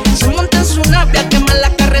quiera, se monta en su nave a quemar la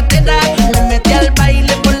carretera. Le mete al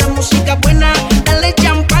baile con la música buena, dale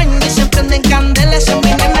champaña y se prenden candelas en mi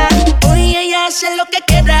nena. Hoy ella hace lo que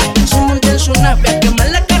quiera, se monta en su nave a quemar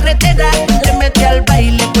la carretera. Le mete al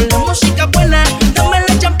baile con la música buena, dame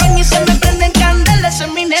la champaña y se me prenden candelas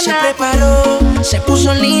en mi nena. Se preparó, se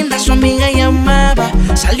puso linda, su amiga llamaba.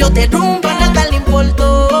 Salió de rumba, nada le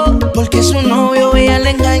importó, porque su novio ella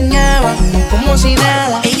le engañaba, como si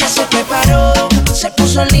nada. Ella se preparó, se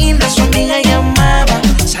puso linda, su amiga llamaba.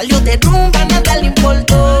 Salió de rumba, nada le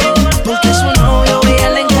importó, porque su novio ella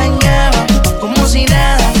le engañaba, como si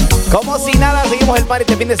nada. Como si nada, seguimos el party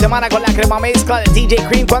este fin de semana con la crema mezcla de DJ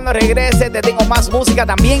Cream. Cuando regrese te tengo más música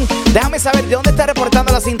también. Déjame saber de dónde estás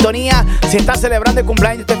reportando la sintonía. Si estás celebrando el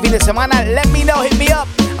cumpleaños este fin de semana, let me know, hit me up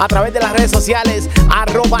a través de las redes sociales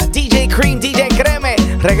 @DJ Cream, DJ Creme.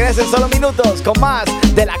 Regresa en solo minutos con más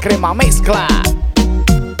de la crema mezcla.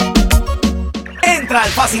 Entra al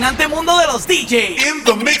fascinante mundo de los DJs. In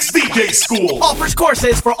the Mix DJ School. Offers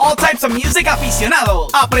courses for all types of music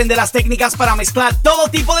aficionados. Aprende las técnicas para mezclar todo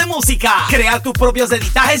tipo de música, crear tus propios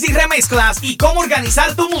editajes y remezclas y cómo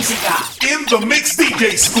organizar tu música. In the Mix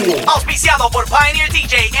DJ School. Auspiciado por Pioneer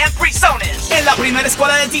DJ and PreSonus. En la primera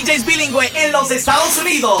escuela de DJs bilingüe en los Estados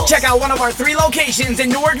Unidos. Check out one of our 3 locations in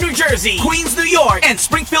Newark, New Jersey, Queens, New York, and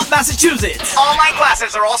Springfield, Massachusetts. Online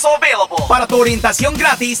classes are also available. Para tu orientación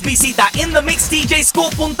gratis, visita InTheMixDJSchool.com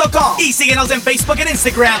y síguenos en Facebook e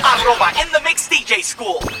Instagram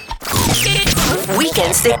 @InTheMixDJSchool.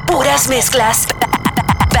 Weekends de puras mezclas.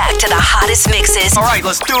 Back to the hottest mixes. All right,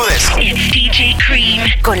 let's do this. It's DJ Cream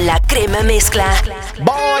con la crema mezcla.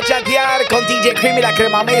 Vamos a chatear con DJ Cream y la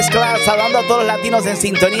crema mezcla, saludando a todos los latinos en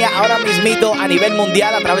sintonía ahora mismito a nivel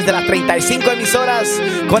mundial a través de las 35 emisoras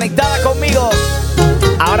conectadas conmigo.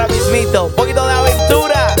 Ahora mismito, un poquito de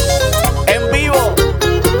aventura en vivo.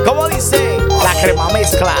 ¿Cómo dice la crema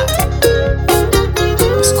mezcla?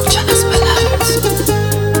 Escucha las palabras.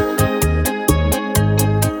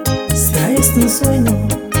 Será este un sueño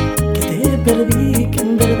que te perdí, que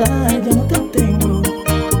en verdad ya no te tengo.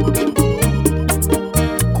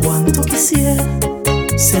 Cuánto quisiera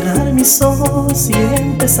cerrar mis ojos y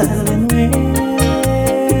empezar de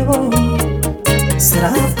nuevo.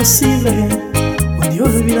 ¿Será posible un día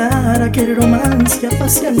olvidar aquel romance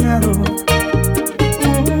apasionado?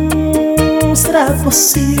 ¿Será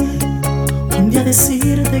posible un día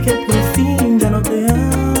decirte que por fin ya no te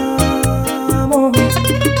amo?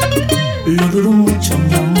 Lo dudo mucho,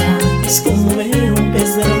 mi amor, es como ver un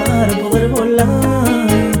pez del mar poder volar.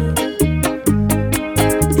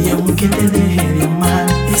 Y aunque te deje de amar,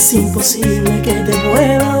 es imposible que te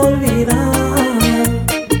pueda olvidar.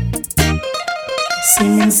 Si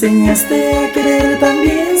me enseñaste a querer,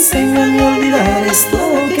 también enséñame a olvidar esto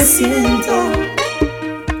que siento.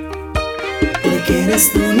 Porque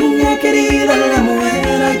eres tu niña querida, la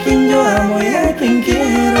mujer a quien yo amo y a quien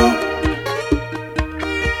quiero.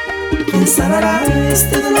 ¿Quién sanará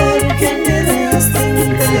este dolor que me dejaste en mi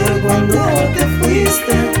interior cuando te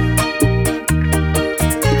fuiste?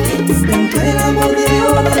 ¿Quién inventó el amor de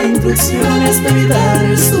Dios, las instrucciones para evitar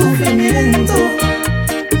el sufrimiento?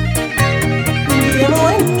 Llevo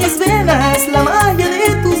en mis venas la magia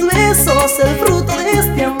de tus besos, el fruto de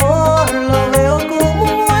este amor lo veo como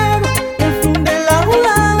un juego. El fin de la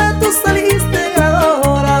volada, tú saliste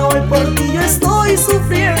ganadora. Hoy por ti yo estoy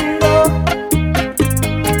sufriendo.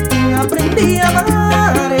 Aprendí a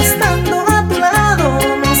amar estando a tu lado.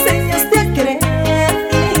 Me enseñaste a querer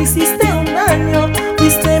y me hiciste un daño.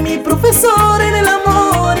 Fuiste mi profesor en el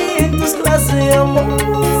amor y en tus clases de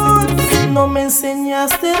amor no me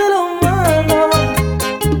enseñaste de lo malo.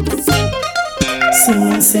 Si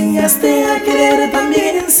me enseñaste a querer,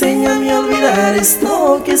 también enséñame a olvidar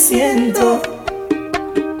esto que siento.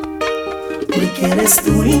 Porque eres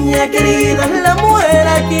tu niña querida, la mujer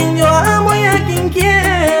a quien yo amo y a quien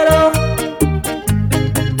quiero.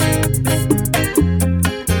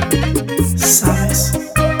 Sabes,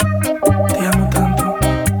 te amo tanto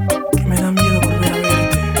que me da miedo volver a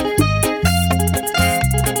verte.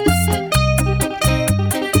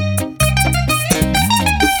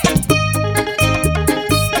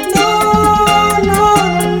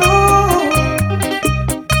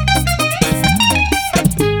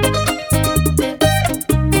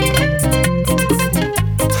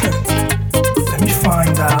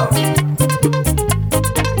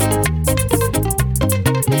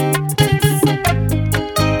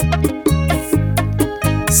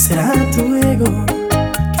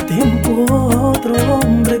 tiempo otro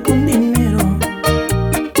hombre con dinero.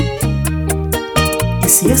 Y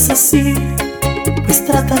si es así, pues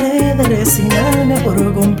trataré de resignarme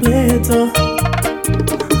por completo.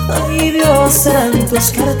 Ay Dios, serán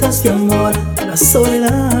tus cartas de amor, la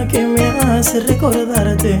soledad que me hace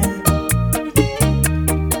recordarte,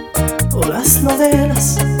 o las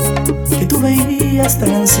novelas que tú veías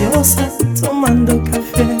tan ansiosa tomando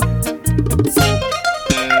café.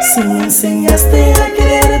 Si me enseñaste a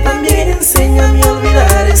querer, también enséñame a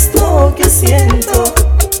olvidar esto que siento.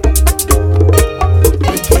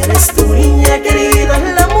 Porque eres tu niña querida,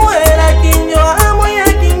 la mujer a quien yo amo y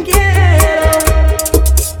a quien quiero.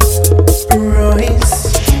 Royce.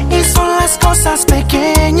 Y son las cosas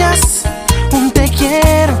pequeñas, un te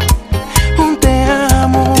quiero, un te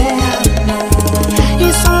amo.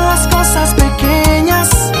 Y son las cosas pequeñas,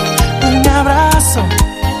 un abrazo,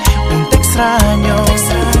 un te extraño.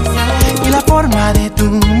 Y la forma de tu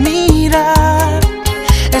mirar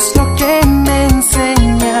es lo que me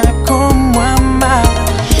enseña cómo amar.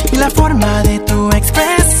 Y la forma de tu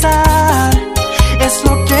expresar es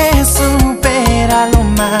lo que supera lo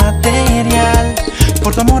material.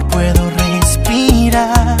 Por tu amor puedo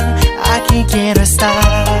respirar, aquí quiero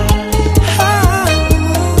estar.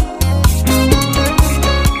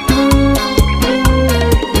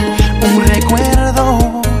 Un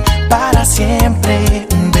recuerdo para siempre,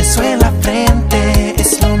 un beso en la frente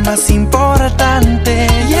es lo más importante.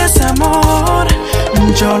 Y ese amor,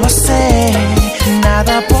 yo lo sé,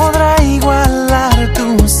 nada podrá igualar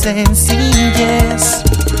tu sencillez.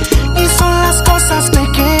 Y son las cosas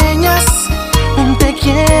pequeñas, un te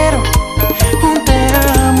quiero, un te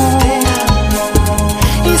amo.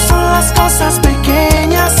 Y son las cosas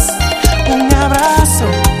pequeñas, un abrazo,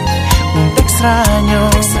 un te extraño.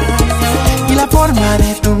 Y la forma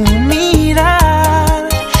de tu mirar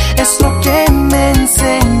es lo que me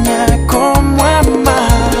enseña cómo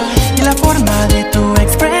amar. Y la forma de tu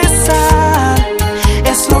expresar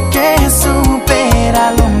es lo que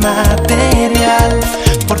supera lo material.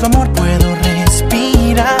 Por tu amor puedo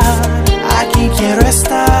respirar, aquí quiero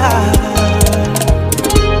estar.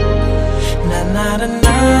 Na na na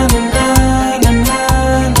na na na na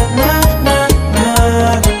na na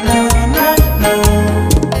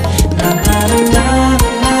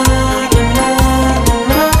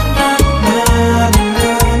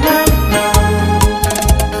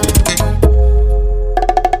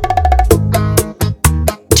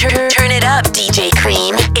Turn it up, DJ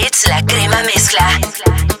Cream. It's la crema mezcla.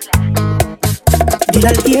 Dile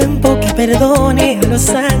al tiempo que perdone, a los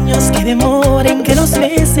años que demoren, que los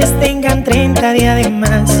meses tengan 30 días de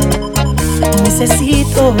más.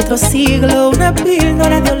 Necesito otro siglo, una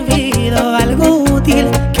píldora de olvido, algo útil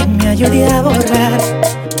que me ayude a borrar.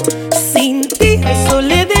 Sin ti hay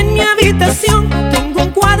soledad en mi habitación, tengo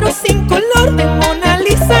un cuadro sin color de Mona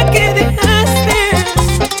Lisa que dejaste.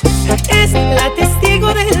 Es la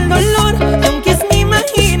testigo del dolor, y aunque es mi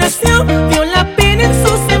imaginación, vio la pena en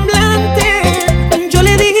su semblante. Yo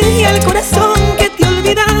le dije al corazón que te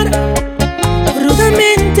olvidara,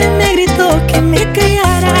 rudamente me gritó que me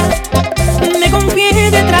callara. Me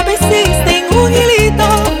confié de travesista en un hilito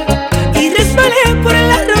y resbalé por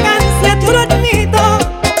la arrogancia, te lo admito.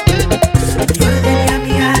 Yo ordené a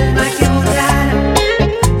mi alma que borrara,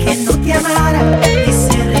 que no te amara, y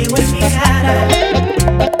se rió en mi cara.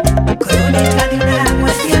 Crónica de una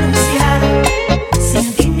muerte anunciada,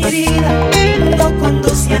 sin ti mi vida no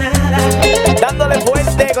conduce a nada. Dándole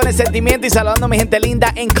fuerte con el sentimiento y saludando a mi gente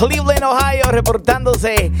linda en Cleveland, Ohio,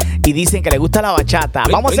 reportándose. Y dicen que le gusta la bachata.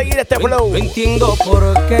 Vamos a seguir este flow. No entiendo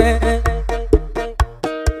por qué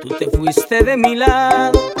tú te fuiste de mi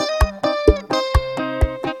lado.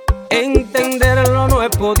 Entenderlo no he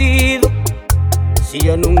podido, si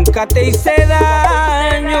yo nunca te hice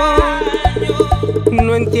daño.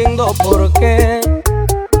 No entiendo por qué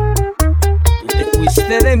tú te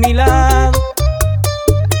fuiste de mi lado.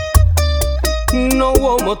 No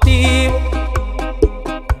hubo motivo,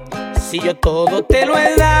 si yo todo te lo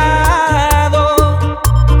he dado.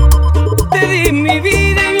 Te di mi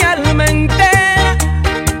vida y mi alma entera,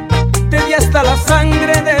 te di hasta la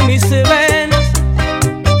sangre de mis venas,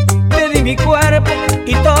 te di mi cuerpo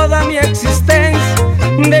y toda mi existencia.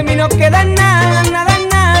 De mí no queda nada, nada,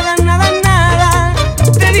 nada, nada, nada.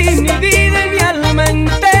 Te di mi vida y mi alma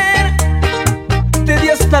entera, te di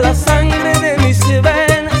hasta la sangre de mis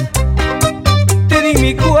venas, te di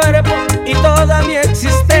mi cuerpo y toda mi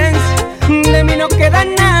existencia. De mí no queda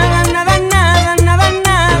nada, nada, nada, nada, nada,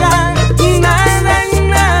 nada,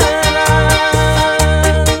 nada.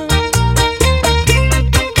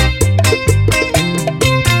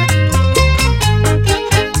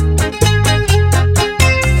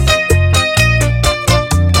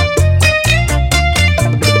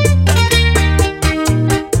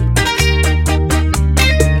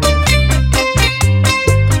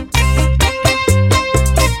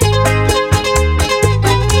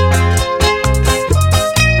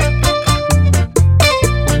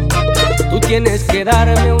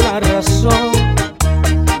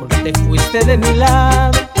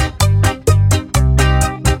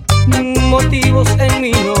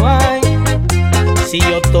 mí no hay. Si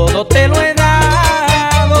yo todo te lo he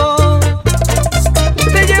dado,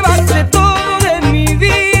 te llevaste todo de mi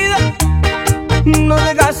vida, no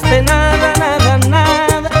dejaste nada, nada,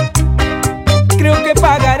 nada. Creo que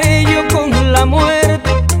pagaré yo con la muerte.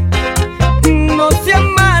 No seas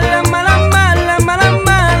mala, mala, mala, mala,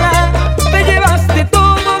 mala. Te llevaste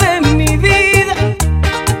todo de mi vida,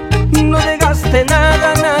 no dejaste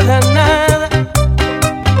nada, nada, nada.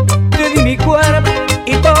 Te di mi cuerpo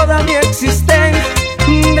y toda mi existencia.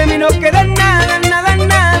 De mí no queda nada, nada,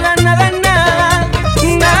 nada, nada, nada,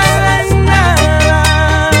 nada, nada.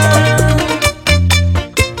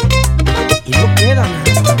 Y no queda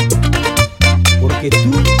nada, porque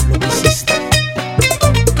tú lo quisiste.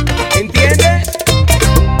 ¿Entiendes?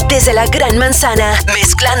 Desde la Gran Manzana,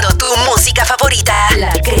 mezclando tu música favorita.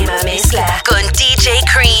 La Crema Mezcla con DJ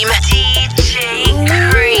Cream. DJ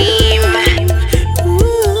Cream.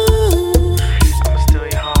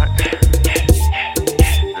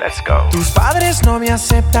 Tus padres no me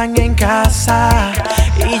aceptan en casa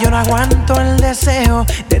y yo no aguanto el deseo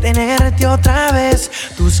de tenerte otra vez.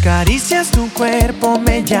 Tus caricias, tu cuerpo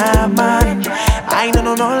me llaman. Ay, no,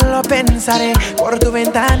 no, no lo pensaré. Por tu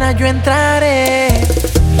ventana yo entraré.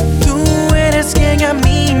 Tú eres quien a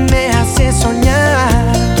mí me hace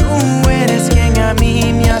soñar. Tú eres quien a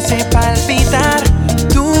mí me hace palpitar.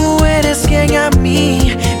 Tú eres quien a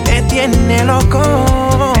mí me tiene loco.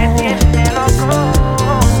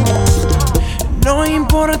 No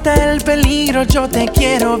importa el peligro, yo te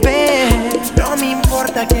quiero ver. No me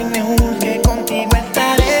importa quién me juzgue, contigo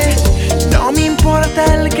estaré. No me importa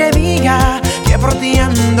el que diga que por ti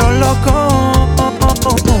ando loco.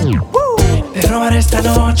 Te robaré esta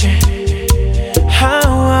noche.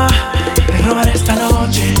 Te robaré esta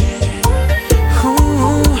noche.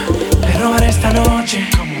 Te robaré esta noche.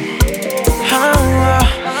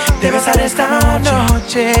 Te besaré esta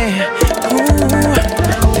noche.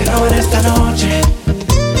 Te robaré esta noche.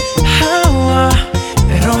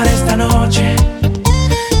 Te robaré esta noche.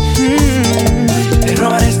 Te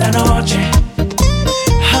robaré esta noche.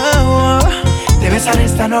 Te besaré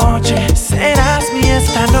esta noche. Serás mi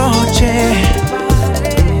esta noche.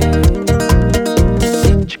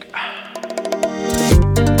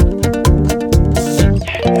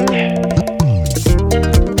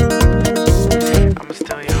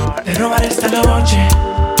 Te robaré esta noche.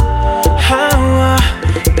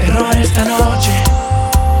 Te robaré esta noche.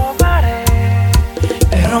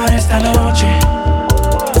 Te robaré esta noche.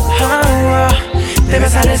 Te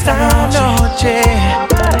besaré esta noche.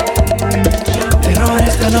 Te robaré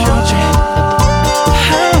esta noche.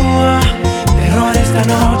 Te robaré esta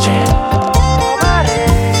noche.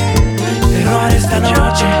 Te robaré esta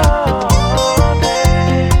noche.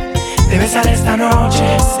 Te besaré esta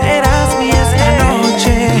noche. Serás mi esta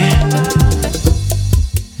noche.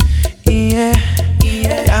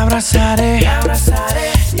 Te abrazaré.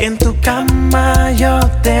 Y en tu cama yo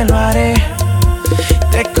te lo haré.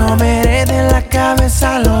 Te comeré de la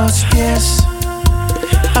cabeza a los pies.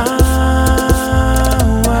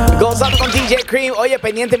 Gozando con DJ Cream. Oye,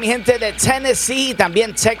 pendiente mi gente de Tennessee y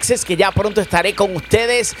también Texas, que ya pronto estaré con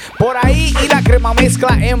ustedes por ahí. Y la Crema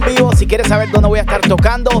Mezcla en vivo. Si quieres saber dónde voy a estar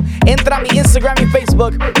tocando, entra a mi Instagram y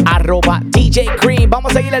Facebook @DJ Cream.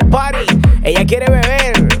 Vamos a seguir el party. Ella quiere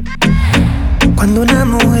beber. Cuando una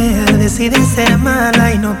mujer decide ser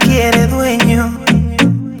mala y no quiere dueño,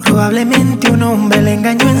 probablemente un hombre le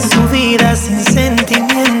engañó en su vida sin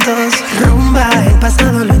sentimientos. Rumba, el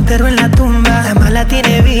pasado lo enterró en la tumba. La mala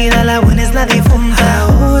tiene vida, la buena es la difunta.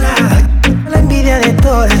 Ahora, la envidia de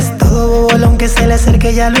todas, todo bobo, aunque se le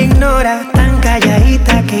acerque ya lo ignora. Tan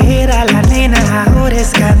calladita que era la nena, ahora es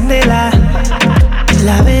candela.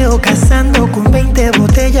 La veo cazando con 20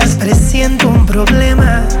 botellas, presiento un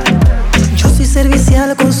problema. Yo soy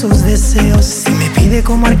servicial con sus deseos. Si me pide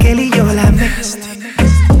como aquel y yo la mezclo.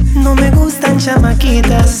 No me gustan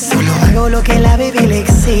chamaquitas, solo hago lo que la baby le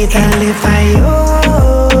excita. Él le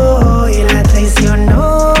falló y la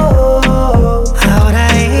traicionó. Ahora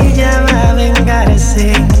ella va a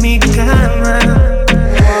vengarse en mi cama.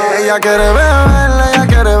 Ella quiere beber, ella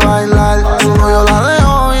quiere bailar. Su novio la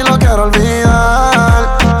dejó y lo quiere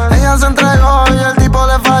olvidar. Ella se entregó y el tipo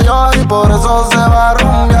le falló y por eso se va a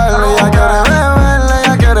rumbear. Ella quiere beber,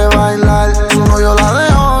 ella quiere bailar. Su novio la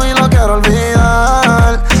dejó y lo quiere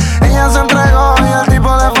olvidar. Ella se entregó y el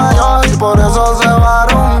tipo le falló y por eso se va a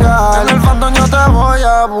rumbear. En el fandom yo te voy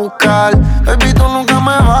a buscar. Baby, tú nunca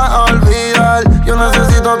me vas a olvidar. Yo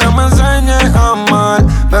necesito que me enseñes a amar.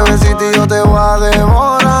 Bebecita, yo te voy a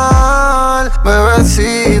devorar.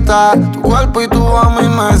 Bebecita, tu cuerpo y tu a mí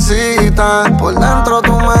me citan. Por dentro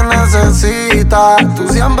tú me necesitas. Tú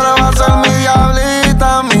siempre vas a ser mi diablita.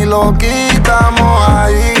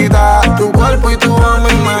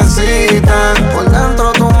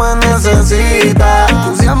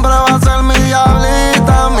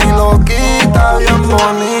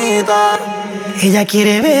 Ella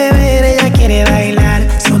quiere beber, ella quiere bailar.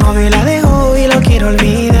 Su novio la dejó y lo quiere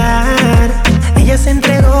olvidar. Ella se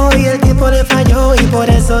entregó y el tiempo le falló y por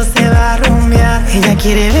eso se va a rumbear. Ella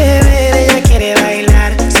quiere beber, ella quiere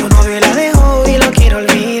bailar. Su novio la dejó y lo quiere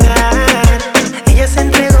olvidar. Ella se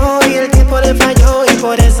entregó y el tiempo le falló y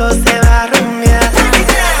por eso se va a rumbear.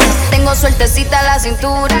 Tengo suertecita la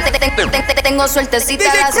cintura. Tengo suertecita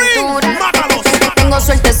la cintura. Tengo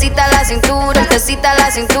suertecita la cintura. Suertecita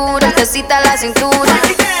la cintura. Suertecita la cintura.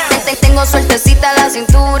 Tengo suertecita la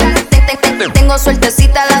cintura. Tengo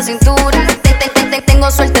suertecita la cintura.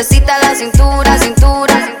 Tengo suertecita la cintura.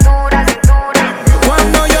 Cintura.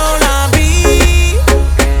 Cuando yo la vi,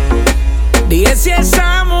 dije si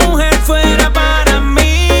esa mujer fuera para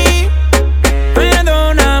mí.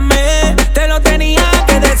 Perdóname, te lo tenía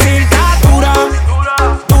que decir. Está dura, dura,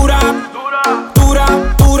 dura,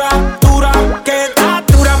 dura, dura. Que está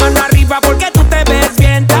dura, mano arriba porque tú te ves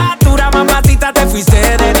bien. Está dura, mamacita, te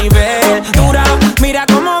fuiste de nivel. Dura, mira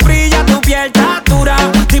cómo brilla tu piel. Está dura,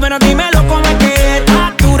 dímelo cómo es que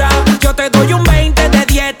está dura. Yo te doy un 20 de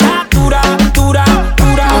 10. Está dura, dura,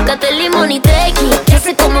 dura. Búscate el limón y tequi, que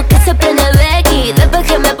hace como que se prende Becky. Después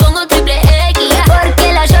que me pongo triple X,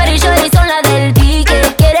 porque la shorty son la del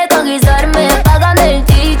pique. Quiere conquistarme, págame el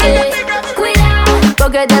ticket. Cuidado,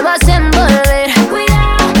 porque te vas a envolver.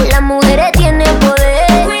 Cuidado, las mujeres tienen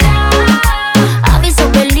poder. Cuidado,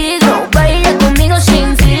 aviso peligro, baila conmigo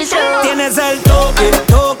sin filtro. Tienes el toque,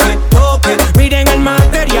 toque, toque. Miren el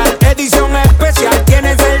material, edición especial.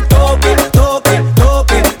 Tienes el toque, toque,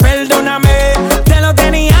 toque. Perdóname, te lo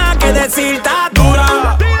tenía que decir. Está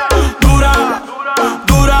dura, dura,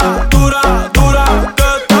 dura, dura, dura. Que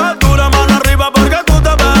está dura, mano arriba porque tú te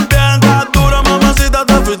ves bien. Está dura, mamacita,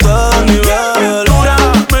 te fuiste de nivel. Dura,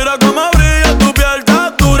 mira cómo brilla tu piel.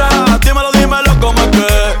 Está dura, dímelo cómo es que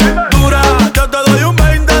dura. Yo te doy un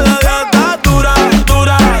 20 de 10. Está dura,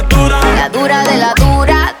 dura, dura. La dura de la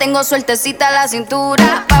dura, tengo suertecita la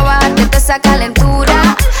cintura. Pa' bajarte toda esa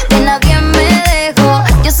calentura. De nadie me dejo,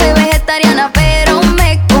 yo soy vegetariana pero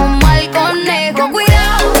me como al conejo.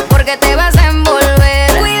 Cuidado, porque te vas a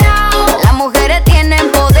envolver. Cuidado, las mujeres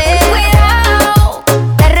tienen poder. Cuidado,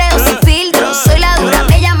 perreo sin filtro, soy la dura,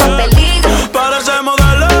 me llaman peligro. Para ese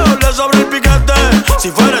modelo le sobra el piquete.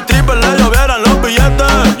 Si fuera stripper le llovieran los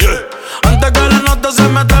billetes. Yeah. Antes que la nota se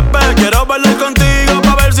me trepe, quiero bailar contigo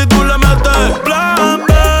pa' ver si tú le metes. Plan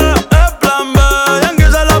B, es plan B. Yankee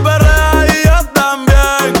se la perrea y yo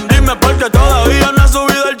también. Dime por qué todavía no he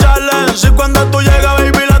subido el challenge. Si cuando tú llegas,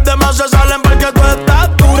 baby, las demás se salen porque tú estás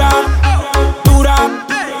dura, dura,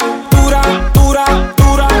 dura, dura,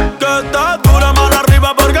 dura. Que estás dura, mano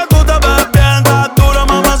arriba porque tú te ves bien. Estás dura,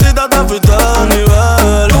 mamacita, te fuiste de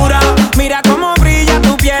nivel. Dura, mira cómo brilla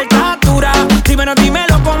tu piel. Está dura,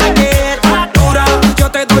 dímelo cómo es que está dura. Yo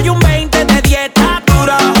te doy un 20 de 10. Está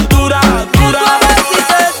dura, dura, dura. Si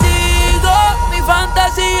te digo mi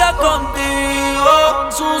fantasía contigo,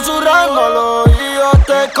 Susurrando al oído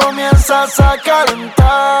te comienzas a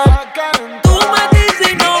calentar. tú me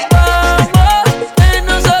dices y nos vamos, que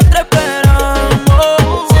nosotros esperamos.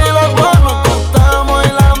 Si los dos nos gustamos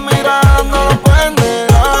y las miradas no lo pueden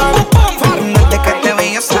negar. Desde que te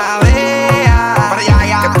vi yo sabía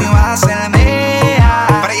que tú ibas a ser mía.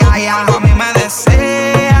 A mí me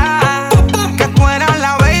desea que tú eras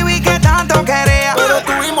la baby que tanto quería. Pero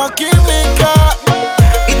tuvimos química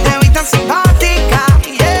Y te vi tan simpática,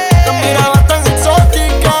 yeah. Te mirabas tan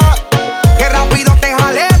exótica. Que rápido te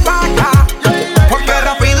jalé pa' acá, porque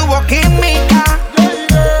rápido hubo química.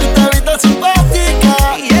 Y te vi tan simpática.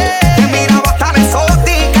 Yeah. Te mirabas tan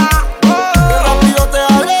exótica, Que rápido te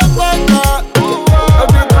jalé pa' acá.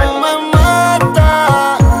 Baby, tú me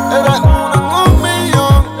matas. Eres uno en un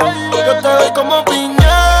millón. Yo te doy como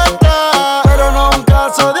piñata, pero no un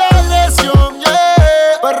caso de agresión,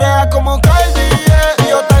 yeah. Perrea como Cardi, yeah. Y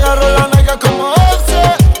yo te agarro la nalga como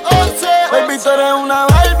Offset. Baby, tú eres una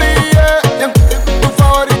Barbie, yeah. Tu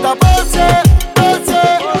favorita pose.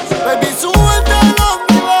 Baby, suéltalo,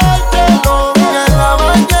 mi bártelo. Y en la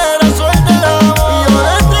bañera suéltalo. Y yo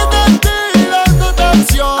dentro de ti dándote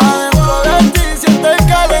acción. Adentro de ti siente el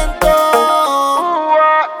calentón.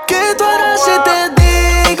 ¿Qué tú harás si te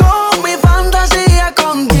digo mi fantasía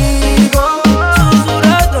contigo?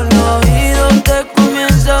 Susurrando al oído te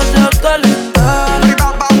comienzas a calentar.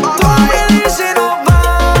 Tú me dices nos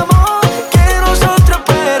vamos, que nosotros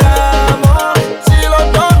esperamos. Si los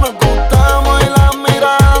dos nos gustamos y las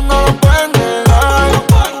miradas no lo pueden negar.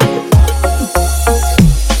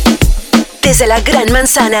 Desde la Gran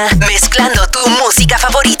Manzana, mezclando tu música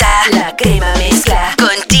favorita. La Crema Mezcla con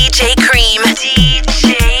DJ Cream.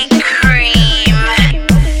 DJ Cream.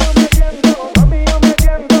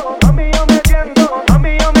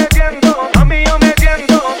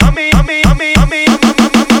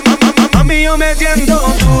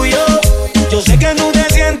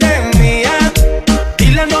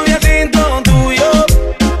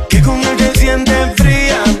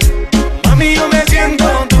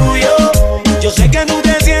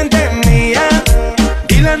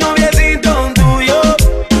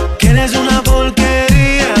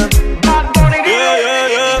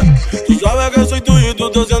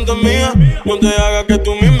 No te hagas que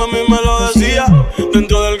tú misma a mí me lo decías.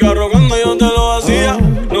 Dentro del carro cuando yo te lo hacía.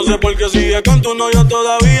 No sé por qué sigues con tu novio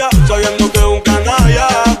todavía, sabiendo que es un canalla,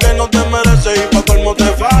 que no te merece y pa' colmo te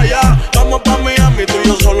falla. Vamos pa' Miami, tú y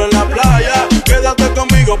yo solo en la playa. Quédate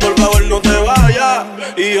conmigo, por favor no te vayas.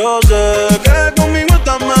 Y yo sé que conmigo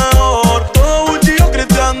estás mejor. Todo Gucci o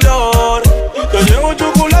Christian Dior. Te llevo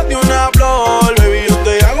chocolate y una flor. Baby, yo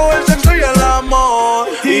te hago el sexo y el amor.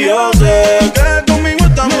 Y yo sé que conmigo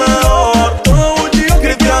estás mejor. Todo Gucci o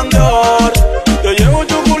Christian Dior. Te llevo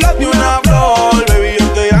chocolate y una flor. Baby, yo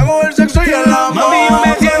te hago el sexo y el amor. Mami, yo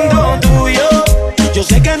me siento tuyo. Yo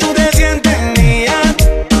sé que tú te sientes mía.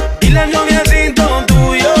 Dile al noviecito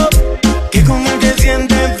tuyo que con él te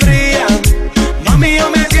sientes fría. Mami, yo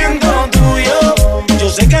me siento tuyo. Yo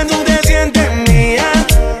sé que tú te sientes mía.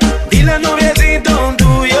 Dile al noviecito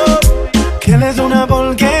tuyo que él es una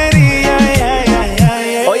porquería.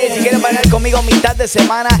 Oye, si quieren bailar conmigo mitad de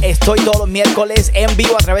semana, estoy todos los miércoles en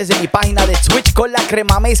vivo a través de mi página de Twitch con la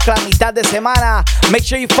crema mezcla mitad de semana. Make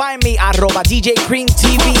sure you find me @DJ Cream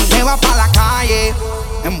TV. Se va pa' la calle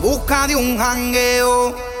en busca de un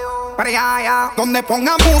jangueo, para allá, donde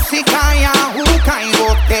ponga música y ajuca y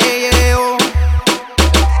botelleo.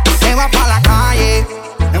 Se va pa' la calle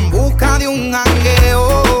en busca de un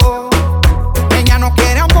jangueo. Ella no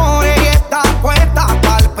quiere amores y está puesta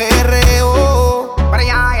pa'l perreo. Para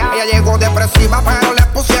allá, ella llegó depresiva pero le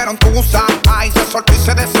pusieron tusa. Ay, se soltó y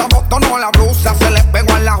se desabotonó la blusa. Se le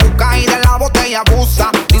pegó en la juca y de la botella abusa.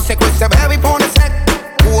 Dice que hoy se bebe y pone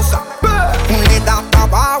excusa. Le da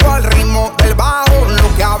trabajo al ritmo del bajo.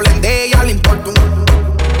 Lo que hablen de ella le importa un.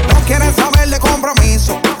 No quiere saber de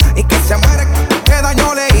compromiso y que se muere qué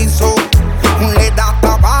daño le hizo. Le da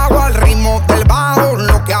trabajo al ritmo del bajo.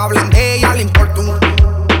 Lo que hablen de ella le importa un.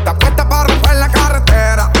 Está puesta para romper la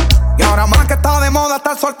carretera y ahora más que está de moda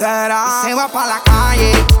estar soltera. Y se va pa' la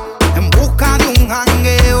calle en busca de un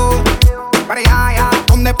jangueo, para allá,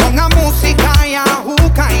 donde ponga música y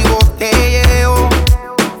ajuca y botelleo.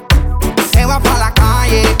 Se va pa' la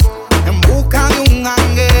calle en busca de un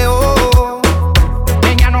jangueo.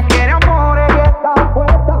 Ella no quiere amores y está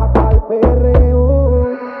puesta pa'l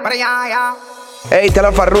perreo. Para allá. Hey, te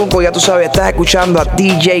la Farruko, ya tú sabes, estás escuchando a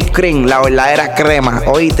DJ Cream, la verdadera crema.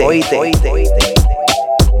 Oíste.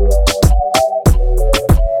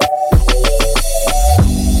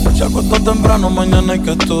 Se acostó temprano, mañana hay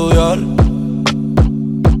que estudiar.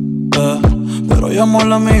 Pero llamó a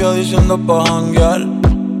la amiga diciendo pa' janguear.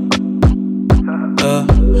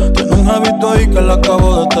 Tiene un jevito ahí que la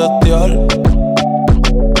acabo de testear.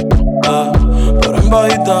 Pero en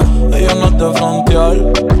bajita, ella no es de frontear.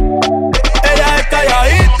 Ella es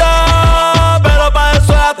calladita, pero pa'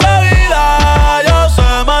 eso es atrevida. Yo sé,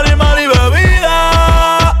 mari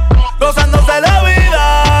bebida, gozándose la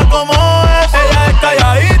vida como es. Ella es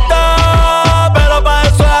calladita, pero pa'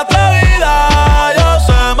 eso es atrevida. Yo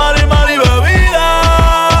sé, mari bebida,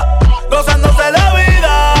 gozándose la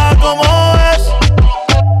vida como es.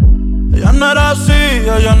 Ella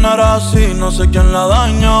no era así, no sé quién la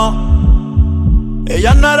dañó.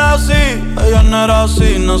 Ella no era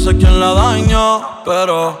así, no sé quién la dañó.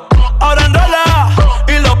 Pero ahora enrola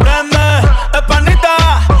y lo prende. Es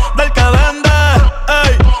panita del que vende.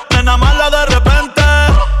 Ey, nena mala de repente.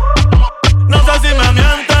 No sé si me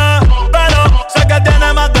miente, pero sé que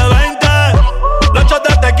tiene más de 20. Los shots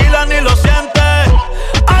de tequila ni lo siente.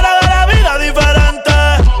 Ahora ve la vida diferente.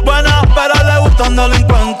 Buena, pero le gustan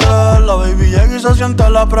delincuentes. La baby llega y se siente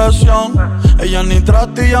la presión. Ella ni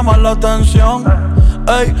trata y llama la atención.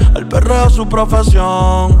 Ey, el perreo es su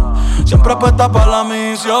profesión. Siempre puesta para la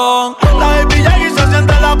misión. La baby llega y se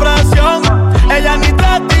siente la presión. Ella ni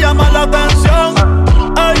trata y llama la atención.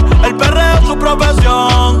 Ey, el perreo es su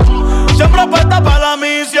profesión. Siempre puesta para la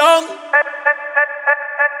misión.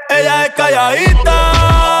 Ella es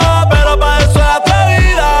calladita, pero pa' eso es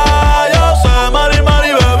atrevida. Yo sé, mari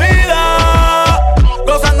bebida,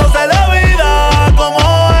 gozándose la vida como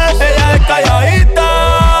es. Ella es calladita,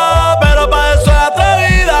 pero pa' eso es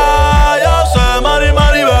atrevida. Yo sé, mari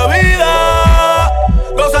bebida,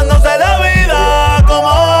 gozándose la vida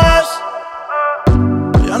como es.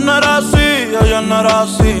 Ella no era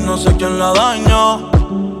así, no sé quién la dañó.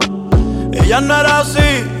 Ella no era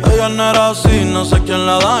así, no sé quién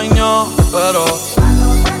la dañó, pero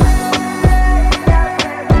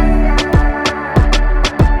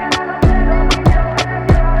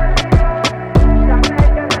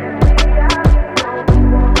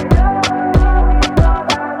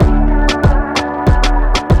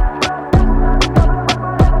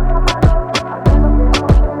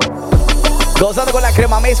Gozando con la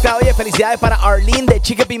crema mezcla. Oye, felicidades para Arlene de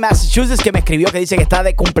Chicopee, Massachusetts, que me escribió que dice que está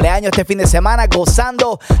de cumpleaños este fin de semana,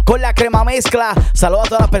 gozando con la crema mezcla. Saludos a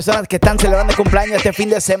todas las personas que están celebrando el cumpleaños este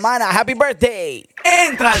fin de semana. Happy birthday.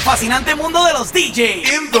 Entra al fascinante mundo de los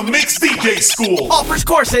DJs. In the Mix DJ School. Offers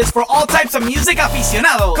courses for all types of music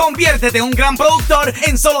aficionado. Conviértete en un gran productor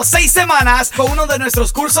en solo 6 semanas con uno de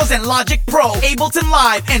nuestros cursos en Logic Pro, Ableton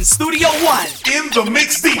Live and Studio One. In the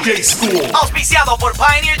Mix DJ School. Auspiciado por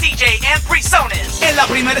Pioneer DJ and PreSonus. En la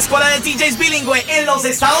primera escuela de DJs bilingüe en los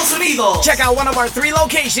Estados Unidos. Check out one of our 3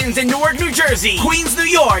 locations in Newark, New Jersey, Queens, New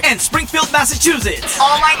York, and Springfield, Massachusetts.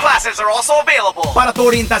 Online classes are also available. Para tu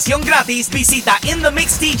orientación gratis, visita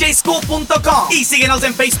inthemixdjschool.com y síguenos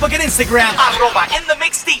en Facebook e Instagram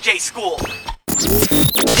 @inthemixdjschool.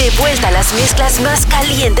 De vuelta a las mezclas más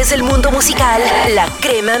calientes del mundo musical, la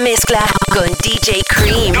crema mezcla con DJ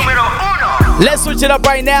Cream. Número 1. Let's switch it up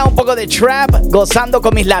right now. Un poco de trap, gozando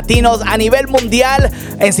con mis latinos a nivel mundial,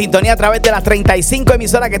 en sintonía a través de las 35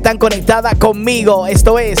 emisoras que están conectadas conmigo.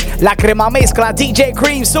 Esto es la crema mezcla, DJ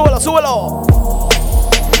Cream. Súbelo, súbelo.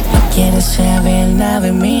 No quieres saber nada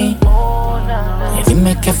de mí.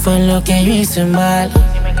 Dime qué fue lo que yo hice mal.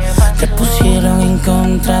 Te pusieron en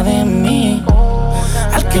contra de mí.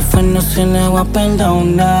 Al que fue no se le va a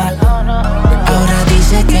perdonar. Ahora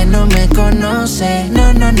dice que no me conoce.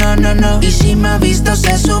 No, no, no, no, no. Y si me ha visto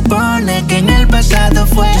se supone que en el pasado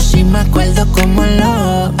fue. Yo sí me acuerdo cómo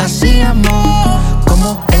lo hacíamos.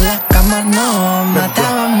 Como en la cama nos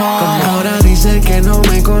matábamos. Ahora dice que no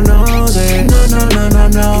me conoce. No, no, no, no,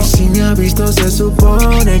 no. Y si me ha visto se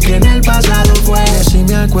supone que en el pasado fue. Yo sí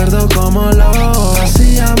me acuerdo cómo lo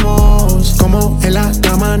hacíamos. Como en la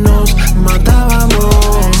cama nos matábamos.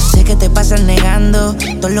 Sé que te pasas negando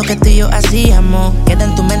todo lo que tú y yo hacíamos. Queda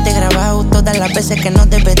en tu mente grabado todas las veces que nos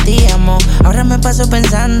divertíamos. Ahora me paso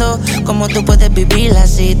pensando cómo tú puedes vivir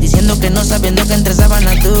así, diciendo que no, sabiendo que entre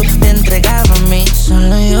sábanas tú te entregabas a mí.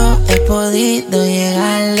 Solo yo he podido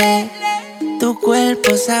llegarle. Tu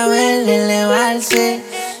cuerpo sabe elevarse.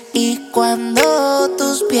 Y cuando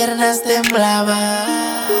tus piernas temblaban,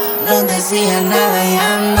 no decía nada y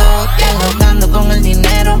ando dialogando con el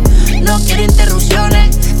dinero. No quiero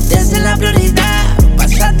interrupciones, desde la prioridad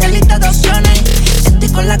pasaste a lista de opciones. Estoy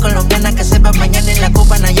con la colombiana que sepa mañana y la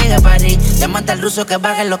cubana llega a París. Llámate al ruso que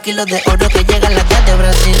baje los kilos de oro que llega a la casa de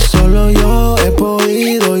Brasil. Solo yo he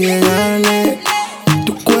podido llegarle.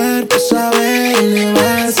 Tu cuerpo sabe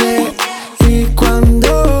elevarse. Y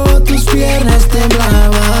cuando tus piernas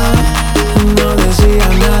temblaban, no decía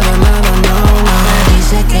nada, nada, no.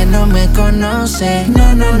 Dice que no me conoce.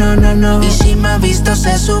 No, no, no, no, no. Y si me ha visto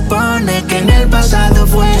se supone que en el pasado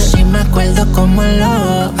fue. Yo sí me acuerdo cómo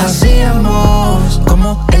lo hacíamos.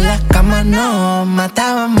 Como en las camas nos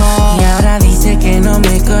matábamos. Y ahora dice que no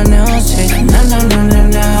me conoce. No, no, no, no,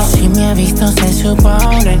 no. Si me ha visto se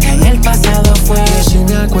supone que en el pasado fue. Yo sí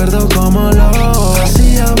me acuerdo cómo lo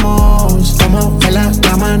hacíamos. Como en las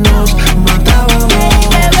camas nos matábamos.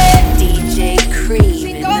 DJ Cream.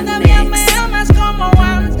 Si todavía me amas como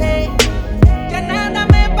antes, que nada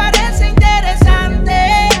me parece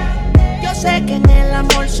interesante. Yo sé que en el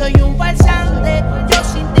amor soy un farsante. Yo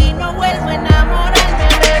sin ti no vuelvo a enamorarme,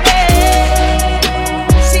 bebé.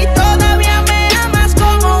 Si todavía me amas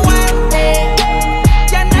como antes,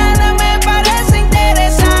 ya nada me parece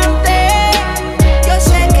interesante. Yo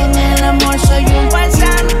sé que en el amor soy un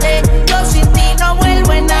farsante. Yo sin ti no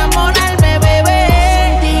vuelvo a enamorarme, bebé.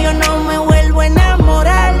 Sin ti yo no me vuelvo a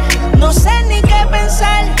enamorar. No sé ni qué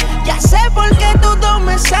pensar. Ya sé por qué todo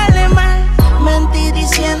me sale mal. Mentí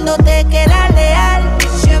diciéndote que era leal,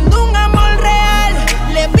 siendo un amor real.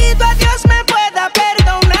 Le pido a Dios me pueda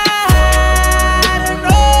perdonar.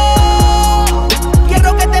 No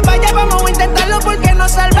quiero que te vayas, vamos a intentarlo porque no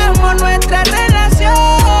salvamos nuestra relación.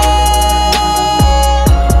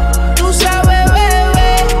 Tú sabes,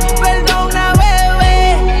 bebé, perdona,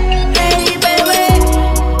 bebé. Hey, bebé,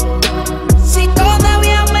 si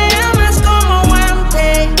todavía me amas como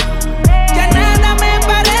antes, ya nada me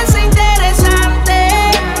parece interesante.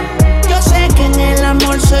 Yo sé que en el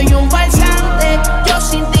amor soy un farsante. Yo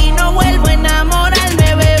sin ti no vuelvo a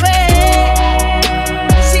enamorarme, bebé.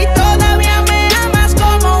 Si todavía me amas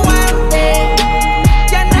como antes,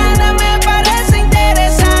 ya nada me parece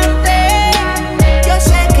interesante. Yo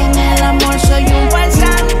sé que en el amor soy un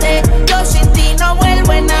farsante. Yo sin ti no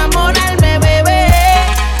vuelvo a enamorarme, bebé.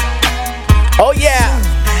 Oh yeah,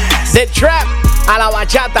 de trap a la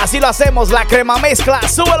bachata, así lo hacemos, la crema mezcla,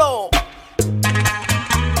 súbelo.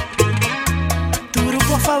 Tu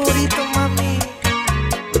grupo favorito, mami.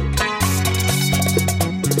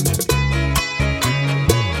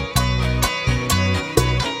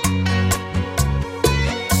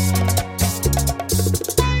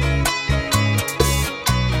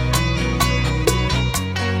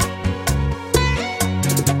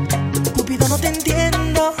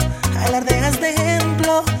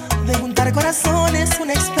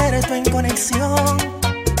 ocasión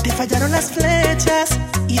te fallaron las flechas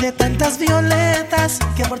y de tantas violetas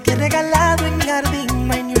que por ti he regalado en mi jardín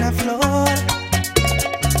no hay ni una flor.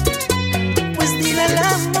 Pues dile al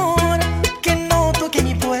amor que no toque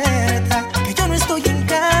mi puerta, que yo no estoy en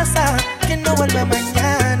casa, que no vuelva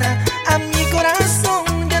mañana. A mi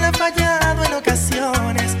corazón ya le he fallado en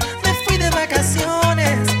ocasiones. Me fui de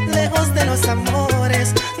vacaciones, lejos de los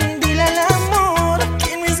amores. Dile al amor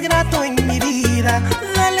que no es grato en mi vida.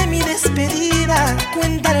 Dale mi despedida,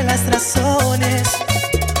 cuéntale las razones.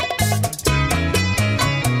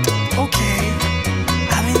 Ok,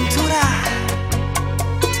 aventura.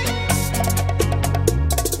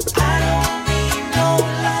 I don't need no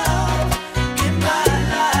love in my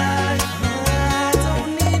life. I don't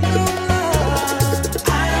need no love.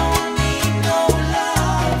 I don't need no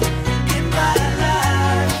love in my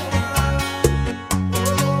life.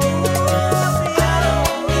 I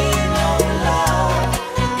don't need no love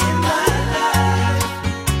in my life.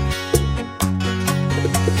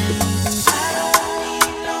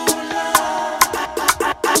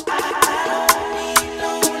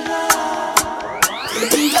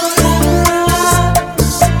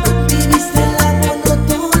 Viviste la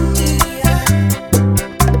monotonía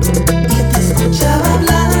y te escuchaba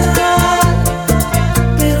hablar,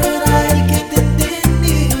 pero era el que te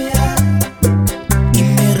entendía y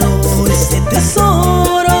me robó ese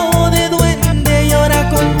tesoro de duende y ahora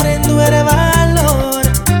comprendo el valor,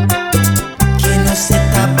 que no se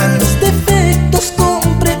tapan los defectos con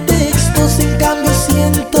pretextos, en cambio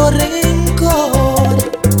siento rencor.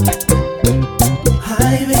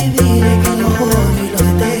 Ay, baby, dile que lo odio y lo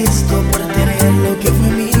detesto por tener lo que fue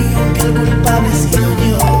mío, que el culpable he sido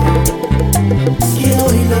yo, que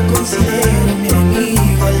hoy lo considero mi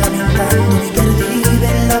enemigo, lamentando mi perdida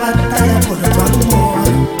en la batalla por tu amor.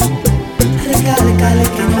 Recálcale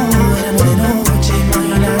que no duermo de noche,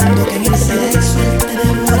 imaginando que en el sexo él te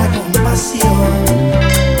devora con pasión.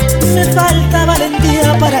 Me falta valentía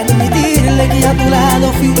para admitirle que a tu lado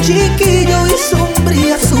fui un chiquillo y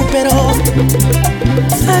sombría superó.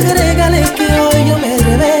 Agrégale que hoy yo me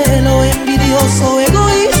revelo, envidioso,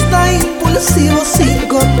 egoísta, impulsivo, sin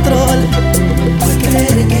control. Por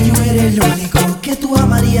creer que yo era el único que tú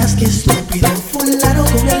amarías, que estúpido, fulano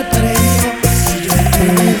con el premio. Si yo era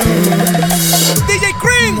DJ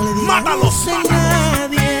Cream, mátalos, a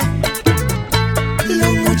nadie lo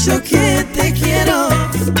mucho que te quiero,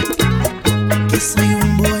 que soy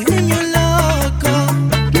un bohemio loco,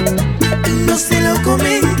 no se lo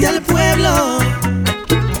comente al pueblo.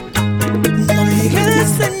 No le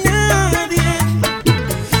digas a nadie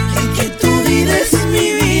que tu vida es mi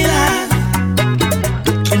vida,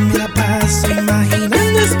 que me la paso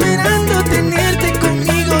imaginando, esperando tenerte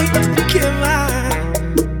conmigo y que va.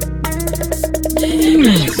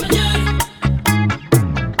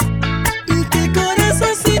 Que el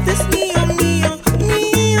corazoncito es mío, mío,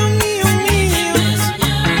 mío, mío, mío.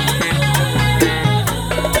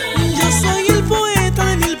 Yo soy el poeta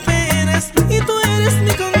de mil penas y tú eres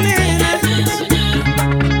mi condena.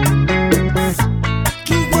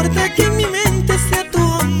 ¿Qué importa que en mi mente sea tu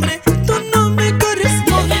hombre? Tú no me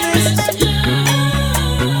correspondes.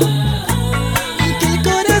 Que el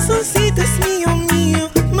corazoncito es mío, mío,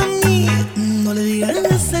 mami. No le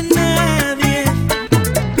digas a nadie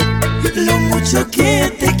lo mucho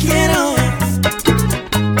que te quiero,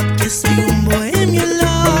 que soy un bohemio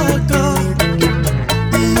loco,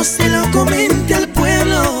 no se lo comente al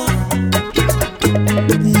pueblo.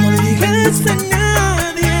 No le digas a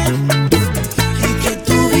nadie que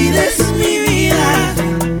tu vida es mi vida,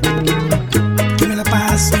 que me la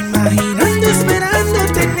paso imaginando, esperando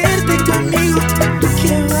tenerte conmigo,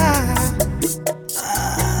 que va.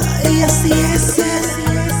 Ay, así es,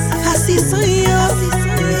 así soy yo.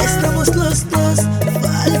 Estamos los dos,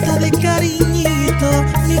 falta de cariñito.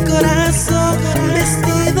 Mi corazón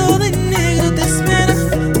vestido de negro te espera.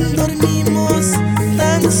 Dormimos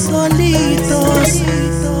tan solitos.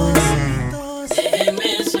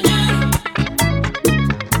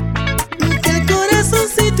 Que el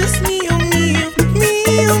corazoncito es mío, mío,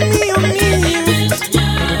 mío, mío, mío.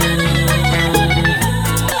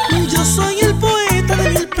 Yo soy el poeta de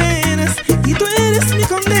mil penas y tú eres mi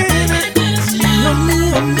condena. Mío,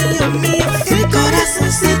 mío, mío, mío. El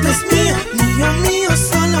corazoncito es mío, mío, mío,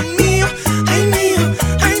 solo mío. Ay, mío,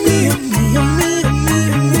 ay, mío, mío, mío,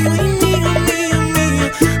 mío, mío, ay, mío, mío, mío,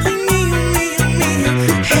 ay, mío, mío, mío.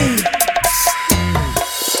 Hey.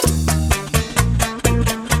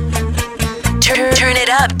 Turn it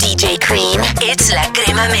up, DJ Cream. It's la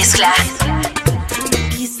crema mezcla.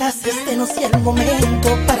 Quizás este no sea el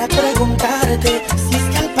momento para preguntarte si es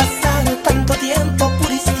que al pasar tanto tiempo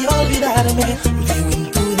pudiste olvidarme. Veo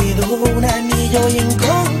en tu dedo una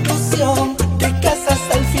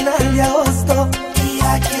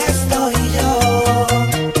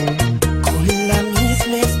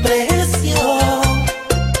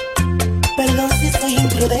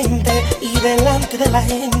de la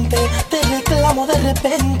gente. Te reclamo de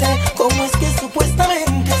repente, ¿cómo es que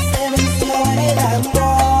supuestamente se venció el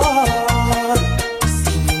amor?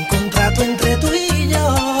 Sin un contrato entre tú y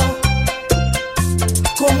yo,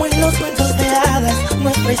 como en los cuentos de hadas,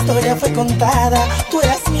 nuestra historia fue contada. Tú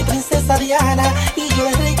eras mi princesa Diana y yo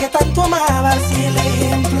el rey que tanto amabas. Y el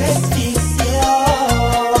ejemplo es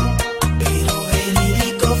ficción, pero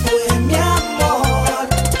verídico fue mi amor.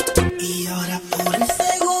 Y ahora por un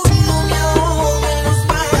segundo me ahogo en los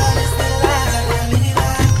mares de la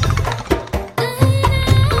realidad.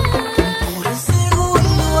 Por un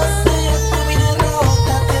segundo acepto mi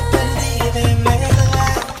derrota, te perdí de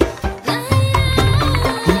verdad.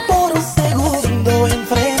 Por un segundo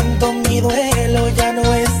enfrento mi duelo, ya no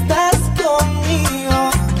estás conmigo.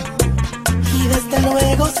 Y desde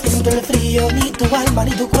luego siento el frío, ni tu alma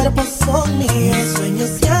ni tu cuerpo son míos. Mis sueños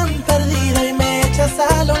se han perdido y me echas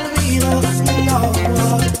al olvido. No,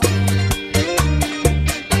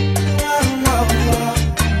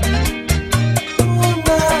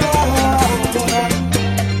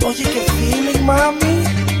 oye, qué feeling, mami.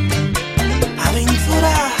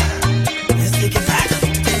 Aventura, desde que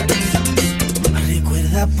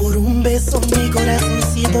recuerda por un beso mi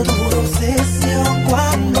corazoncito, tu obsesión.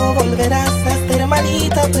 Cuando volverás a ser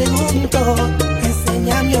hermanita, pregunto,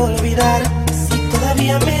 enséñame a olvidar. Si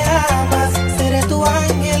todavía me amas, seré tu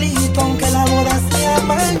angelito, aunque la boda sea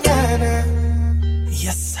mañana.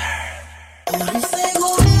 Yes, sir. Por un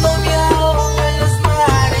segundo me ahogo en los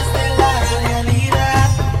mares de la realidad.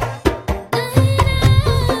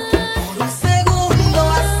 Por un segundo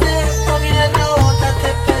acepto mi derrota,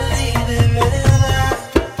 te perdí de verdad.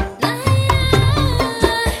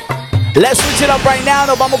 Let's switch it up right now.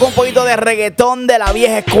 Nos vamos con un poquito de reggaetón de la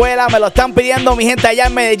vieja escuela. Me lo están pidiendo mi gente allá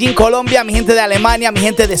en Medellín, Colombia, mi gente de Alemania, mi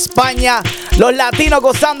gente de España. Los latinos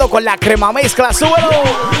gozando con la crema mezcla. ¡Súbelo!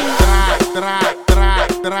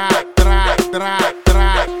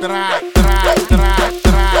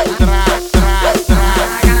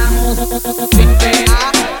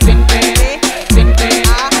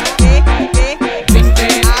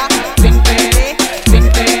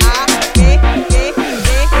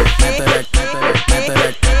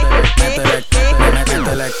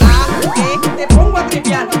 Te pongo a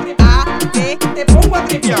tripear, te pongo a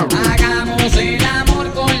tripear. Hagamos el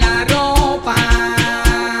amor con la ropa.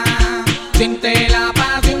 Siente la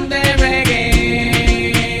pasión de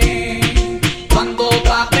reggae. Cuando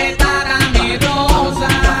tú apretaras mi rosa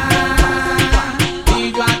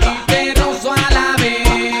y yo a ti te rozo a la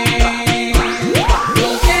vez. Yo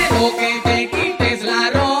quiero que te quites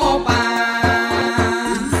la ropa,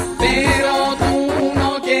 pero tú no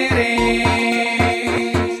quieres.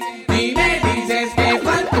 Y me dices que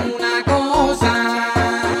falta una cosa,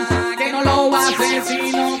 que no lo haces si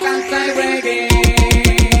no canta el reggae.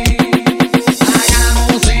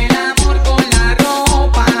 Hagamos el amor con la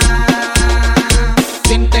ropa.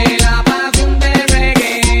 Siente la pasión del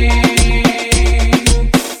reggae.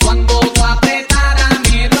 Cuando tú apretaras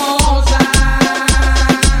mi rosa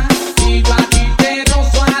y yo a ti te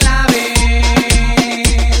rozo a la vez.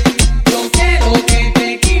 Yo quiero que te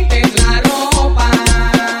quites la ropa,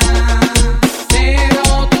 pero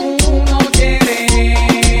tú no quieres.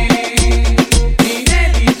 Y me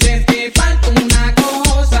dices que falta una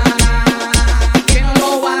cosa, que no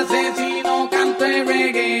lo haces si no canto el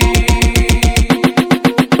reggae.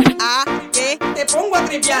 Que te pongo a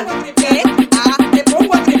tripear. Que te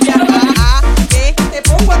pongo a tripear. Que te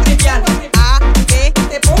pongo a tripear. Que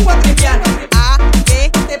te pongo a tripear. Que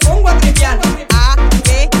te pongo a tripear.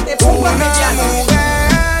 Que te pongo a tripear.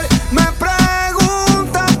 Mujer me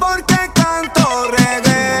pregunta por qué canto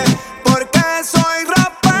reggae, porque soy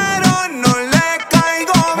rapero, no le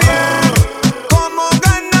caigo bien. ¿Cómo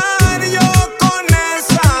ganar yo con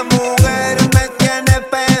esa mujer? Me tiene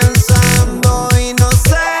pensando y no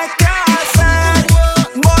sé qué hacer.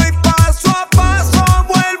 Voy paso a paso,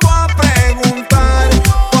 vuelvo a preguntar,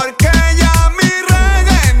 porque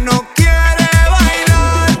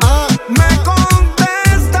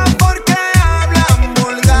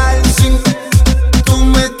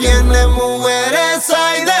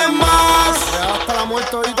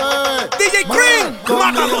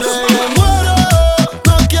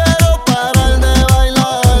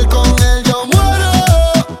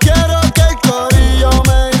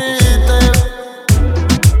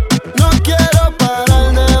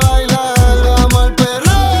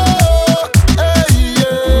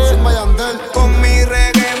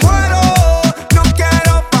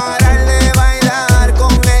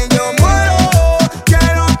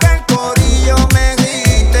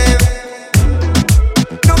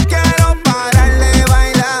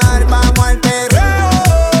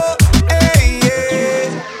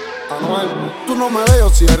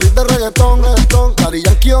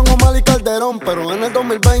Nicky, Don Omar y Calderón, pero en el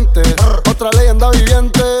 2020 otra leyenda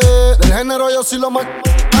viviente. Del género yo soy lo más.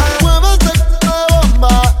 Muévete la bomba,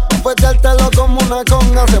 feteártelo como una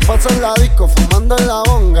conga. Se pasa en la disco fumando en la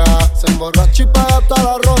bonga. Se emborracha y paga toda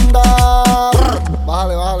la ronda.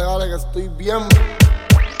 Vale, que estoy bien.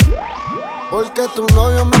 Porque tu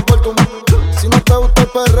novio me importa un. Si no te gusta el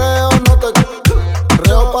perreo, no te.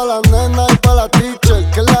 Perreo pa' las nenas y pa' la teacher.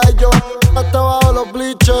 Que la de yo hasta bajo los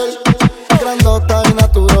bleachers. Grandota y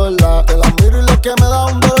natural. Te la miro y lo que me da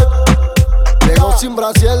un dolor. Llegó sin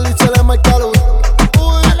brasiel y se le marca luz.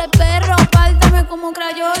 Dale perro, pártame como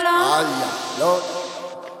crayola.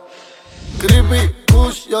 Creepy,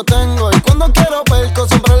 push yo tengo. Y cuando quiero perco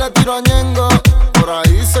siempre le tiro a Ñengo. Por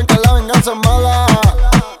ahí dicen que la venganza es mala,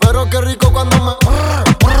 pero qué rico cuando me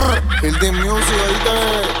Building Music, oíste.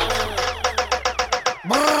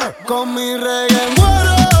 Con mi reggae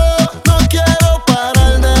muero. No quiero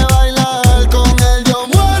parar de bailar. Con él yo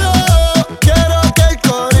muero. Quiero que el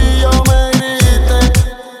corillo me grite.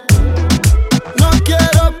 No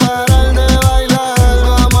quiero parar de bailar.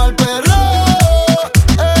 Vamos al perreo.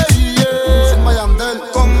 Ey, yeah.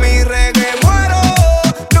 Con mi reggae muero.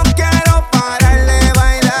 No quiero parar de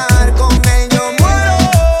bailar. Con él yo muero.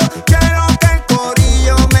 Quiero que el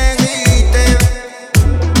corillo me grite.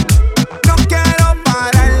 No quiero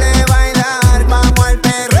parar de bailar. Vamos al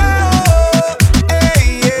perreo.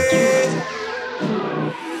 Ey, yeah.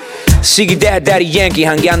 Siggy Daddy Yankee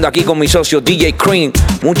jangueando aquí con mi socio DJ Cream.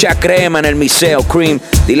 Mucha crema en el miseo, Cream.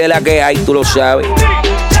 Dile la que hay, tú lo sabes.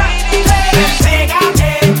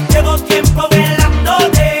 Pégate, llevo tiempo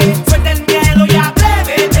velándote. Suelta el miedo y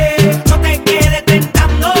atrévete. No te quedes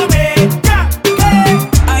tentándome.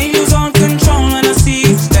 I lose all control when I see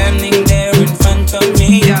you standing there in front of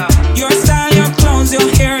me. Your style, your clothes, your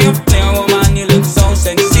hair, your flair, woman, you look so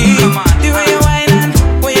sexy. The way you whine and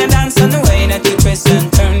way you dance and the way that you twist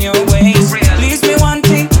and turn your waist. Please me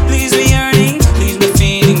wanting, please me yearning, please me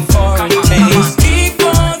feeling for a taste.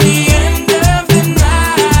 Before the end of the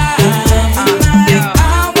night,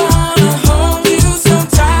 I wanna hold you so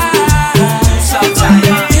tight.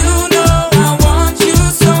 You know I want you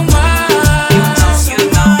so much,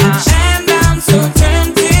 and I'm so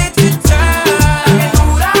tempted to touch.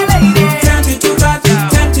 Tempted to touch,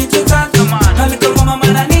 tempted to touch. A little woman,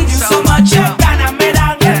 man, I need you so much. Ganas me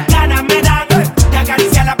dan de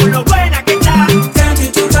acariciarla por lo buena que está.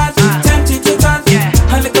 Tempted to touch, tempted to touch.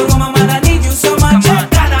 A little woman, man, I need you so much.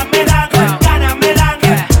 Ganas me dan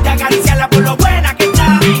de acariciarla por lo buena que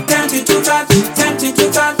está. Tempted to touch, tempted to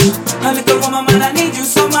touch. A little woman, man, I need you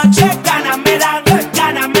so much. Ganas me dan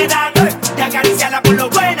de acariciarla por lo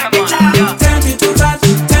buena que está. Tempted to touch,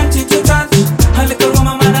 tempted to touch. A little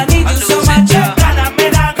woman, man, I need you so much. Ganas me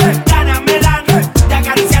dan de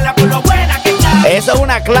acariciarla por lo buena que está. Eso es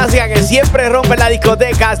una clásica que siempre rompe la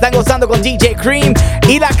discoteca. Están gozando con DJ Cream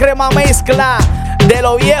y la crema mezcla de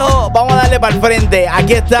lo viejo. Vamos a darle para el frente.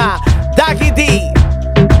 Aquí está Taki T,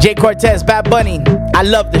 Jay Cortez, Bad Bunny. I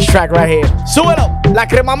love this track right here. Súbelo, la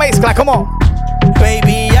crema mezcla, come on.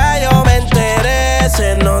 Baby, ya yo me enteré.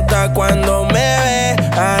 Se nota cuando me ve.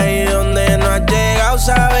 Ahí donde no has llegado,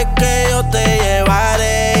 sabes que yo te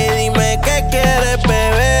llevaré. Y dime qué quieres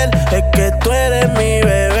beber. Es que tú eres mi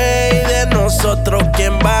bebé. Y de nosotros,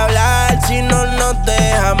 ¿quién va a hablar si no nos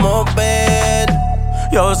dejamos ver?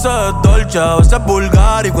 Y a veces es dolce, a veces es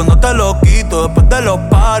vulgar. Y cuando te lo quito después de los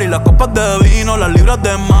party, las copas de vino, las libras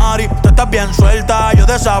de Mari. Tú estás bien suelta, yo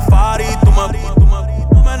de safari. Tú me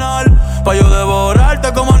fenomenal, pa' yo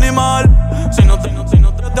devorarte como animal. Si no te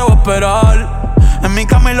voy a esperar. En mi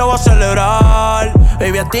cama y lo voy a celebrar.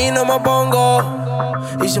 Baby, a ti no me pongo.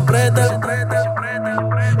 Y siempre te.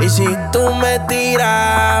 Y si tú me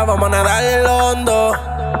tiras, vamos a nadar en lo hondo.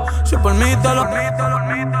 Si por mí te lo.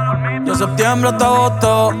 De septiembre hasta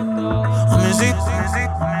agosto. A mí sí.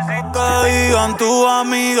 Que digan tu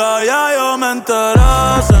amiga, ya yo me enteré.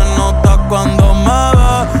 Se nota cuando me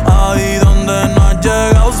ve. Ahí donde no has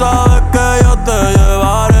llegado, sabes que yo te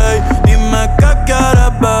llevaré. Dime qué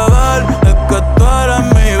quieres beber. Es que tú eres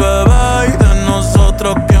mi bebé. Y de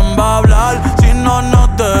nosotros, ¿quién va a hablar si no nos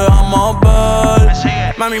dejamos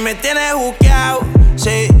ver? Mami, me tienes buqueado.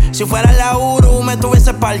 Sí, si fuera la Uru me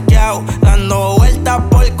tuviese parqueado. Dando vueltas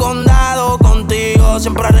por el condado. Contigo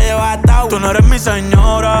siempre arrebatado. Tú no eres mi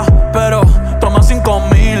señora, pero toma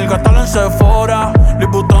 5,000, gástalo en Sephora. Louis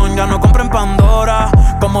Vuitton ya no compra en Pandora.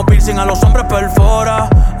 Como piercing a los hombres perfora.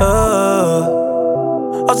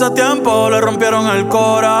 Hace tiempo le rompieron el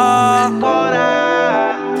cora.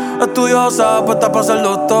 Estudiosa, puesta para ser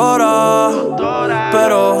doctora.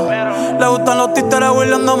 Pero le gustan los títeres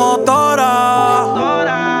huirleando motora.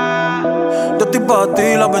 Yo estoy pa'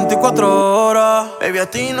 ti las 24 horas. Baby, a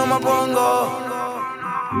ti no me pongo.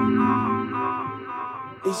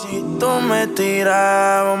 Y si tú me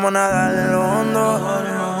tiras, vamos a nadar en lo hondo.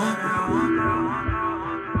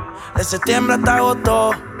 De septiembre hasta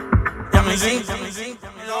agosto. Y a mí sí.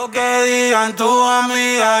 Lo que digan tus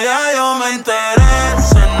amigas, ya yo me enteré.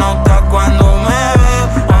 Se nota cuando me ves.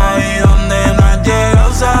 Ahí donde no has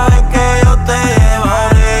llegado, sabes que yo te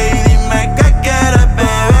llevaré. Y dime qué quieres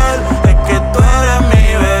beber. Es que tú eres mi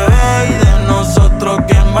bebé. Y de nosotros,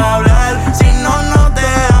 ¿quién va a hablar? Si no nos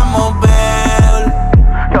dejamos ver.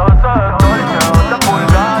 Yo soy el dolce, de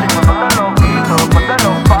pulgar. Y cuando te lo quito, después de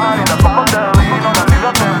los paris. Las copas de vino, las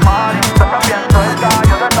libras de mar. Y tú estás bien suelta,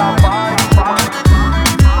 yo te tapar.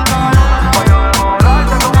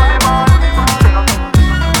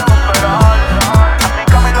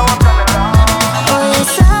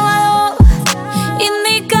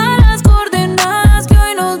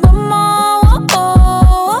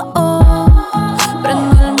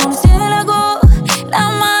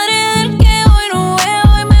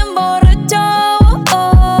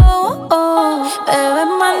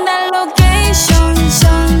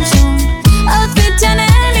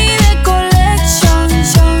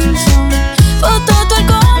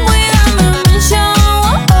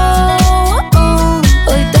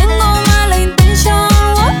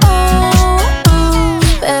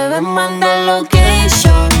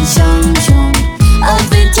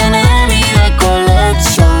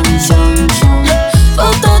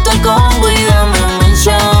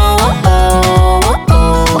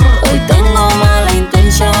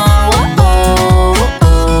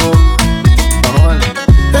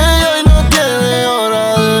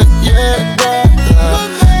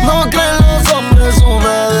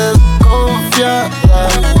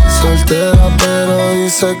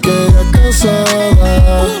 Sé que ella es casada,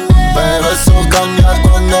 pero eso cambia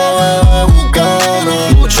cuando bebe bucana.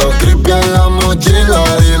 Mucho creepy en la mochila,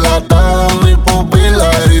 dilatada mi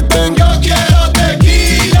pupila. Griten, yo quiero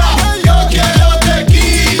tequila, yo quiero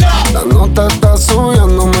tequila. La nota está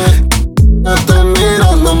subiéndome, estoy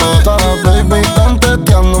mirándome. Todas baby están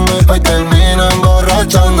teteándome, hoy termina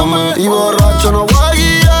emborrachándome. Y borracho no voy a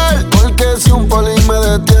guiar, porque si un poli me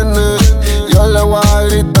detiene, yo le voy a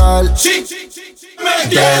gritar. Sí.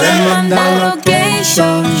 Quieres mandar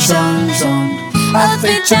location,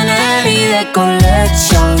 outfit Chanel y de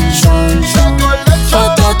collection,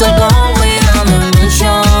 foto con cuidado en mi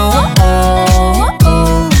show.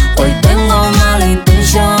 Hoy tengo mala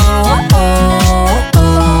intención.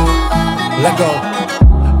 Let go.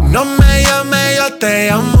 No me llames, yo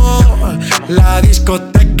te amo. La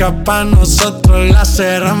discoteca pa' nosotros la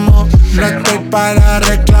cerramos. No estoy para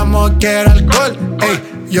reclamo, quiero alcohol.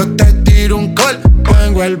 Ey, yo te tiro un call.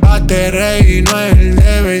 Tengo el bate rey y no el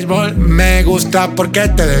de béisbol. Me gusta porque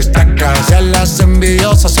te destacas. Ya las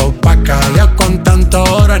envidiosas opacas. Ya con tanto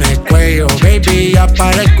oro en el cuello, baby, ya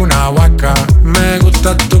parezco una huaca. Me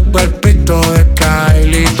gusta tu cuerpito de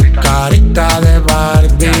Kylie, tu carita de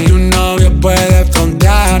Barbie. Tu novio puede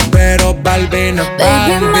frontear, pero Barbie no es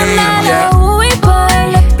Barbie. Baby, mandala uy, pa'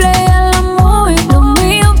 la playa, la movie. Lo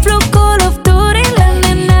mío, flow, Call of Duty. La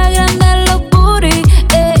nena grande, los booty.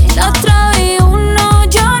 La otra vi uno,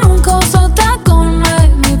 yo nunca uso tacones.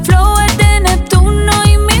 Mi flow es de Neptuno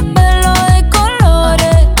y mi pelo de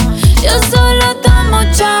colores. Yo solo tomo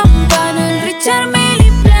champán, el Richard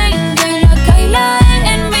Mille Plain. Que la Kyla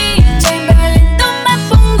en mi chain, bebiendo me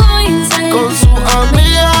pongo insane. Con su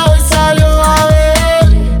amiga hoy salió a ver.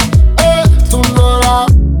 Tú no la,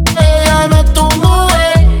 ella no es tu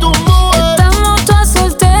mujer, tu mujer. Estamos todas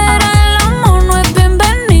solteras, el amor no es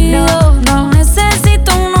bienvenido. No necesito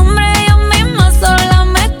un hombre, yo misma sola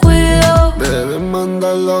me cuido. Debe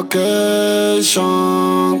mandar location,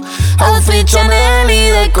 Outfit Chanel y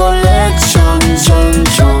de collection,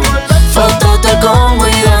 fotos con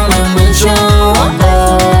cuidado en mi show.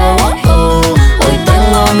 Hoy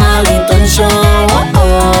tengo mala intención.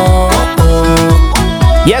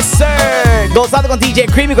 Yes, sir. Gozando con DJ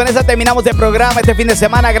Cream y con eso terminamos el programa este fin de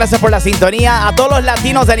semana. Gracias por la sintonía. A todos los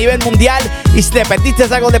latinos a nivel mundial. Y si te perdiste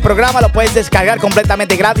algo del programa, lo puedes descargar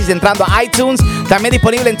completamente gratis entrando a iTunes. También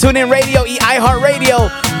disponible en TuneIn Radio y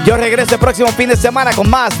iHeartRadio. Yo regreso el próximo fin de semana con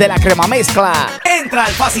más de La Crema Mezcla. Entra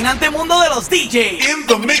al fascinante mundo de los DJs. In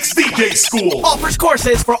the Mix DJ School. Offers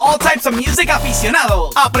courses for all types of music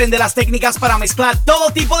aficionados. Aprende las técnicas para mezclar todo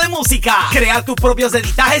tipo de música. Crear tus propios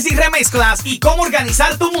editajes y remezclas. Y cómo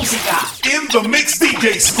organizar tu música. In the Mix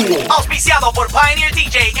DJ School. Auspiciado por Pioneer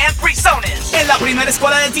DJ and PreSonus. En la primera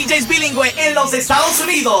escuela de DJs bilingüe en los Estados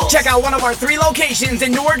Unidos. Check out one of our 3 locations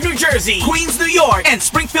in Newark, New Jersey, Queens, New York, and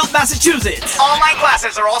Springfield, Massachusetts. Online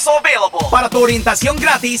classes are also available. Para tu orientación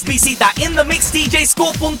gratis, visita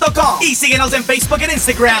inthemixdjschool.com y síguenos en Facebook and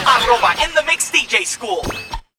Instagram, @inthemixdjschool.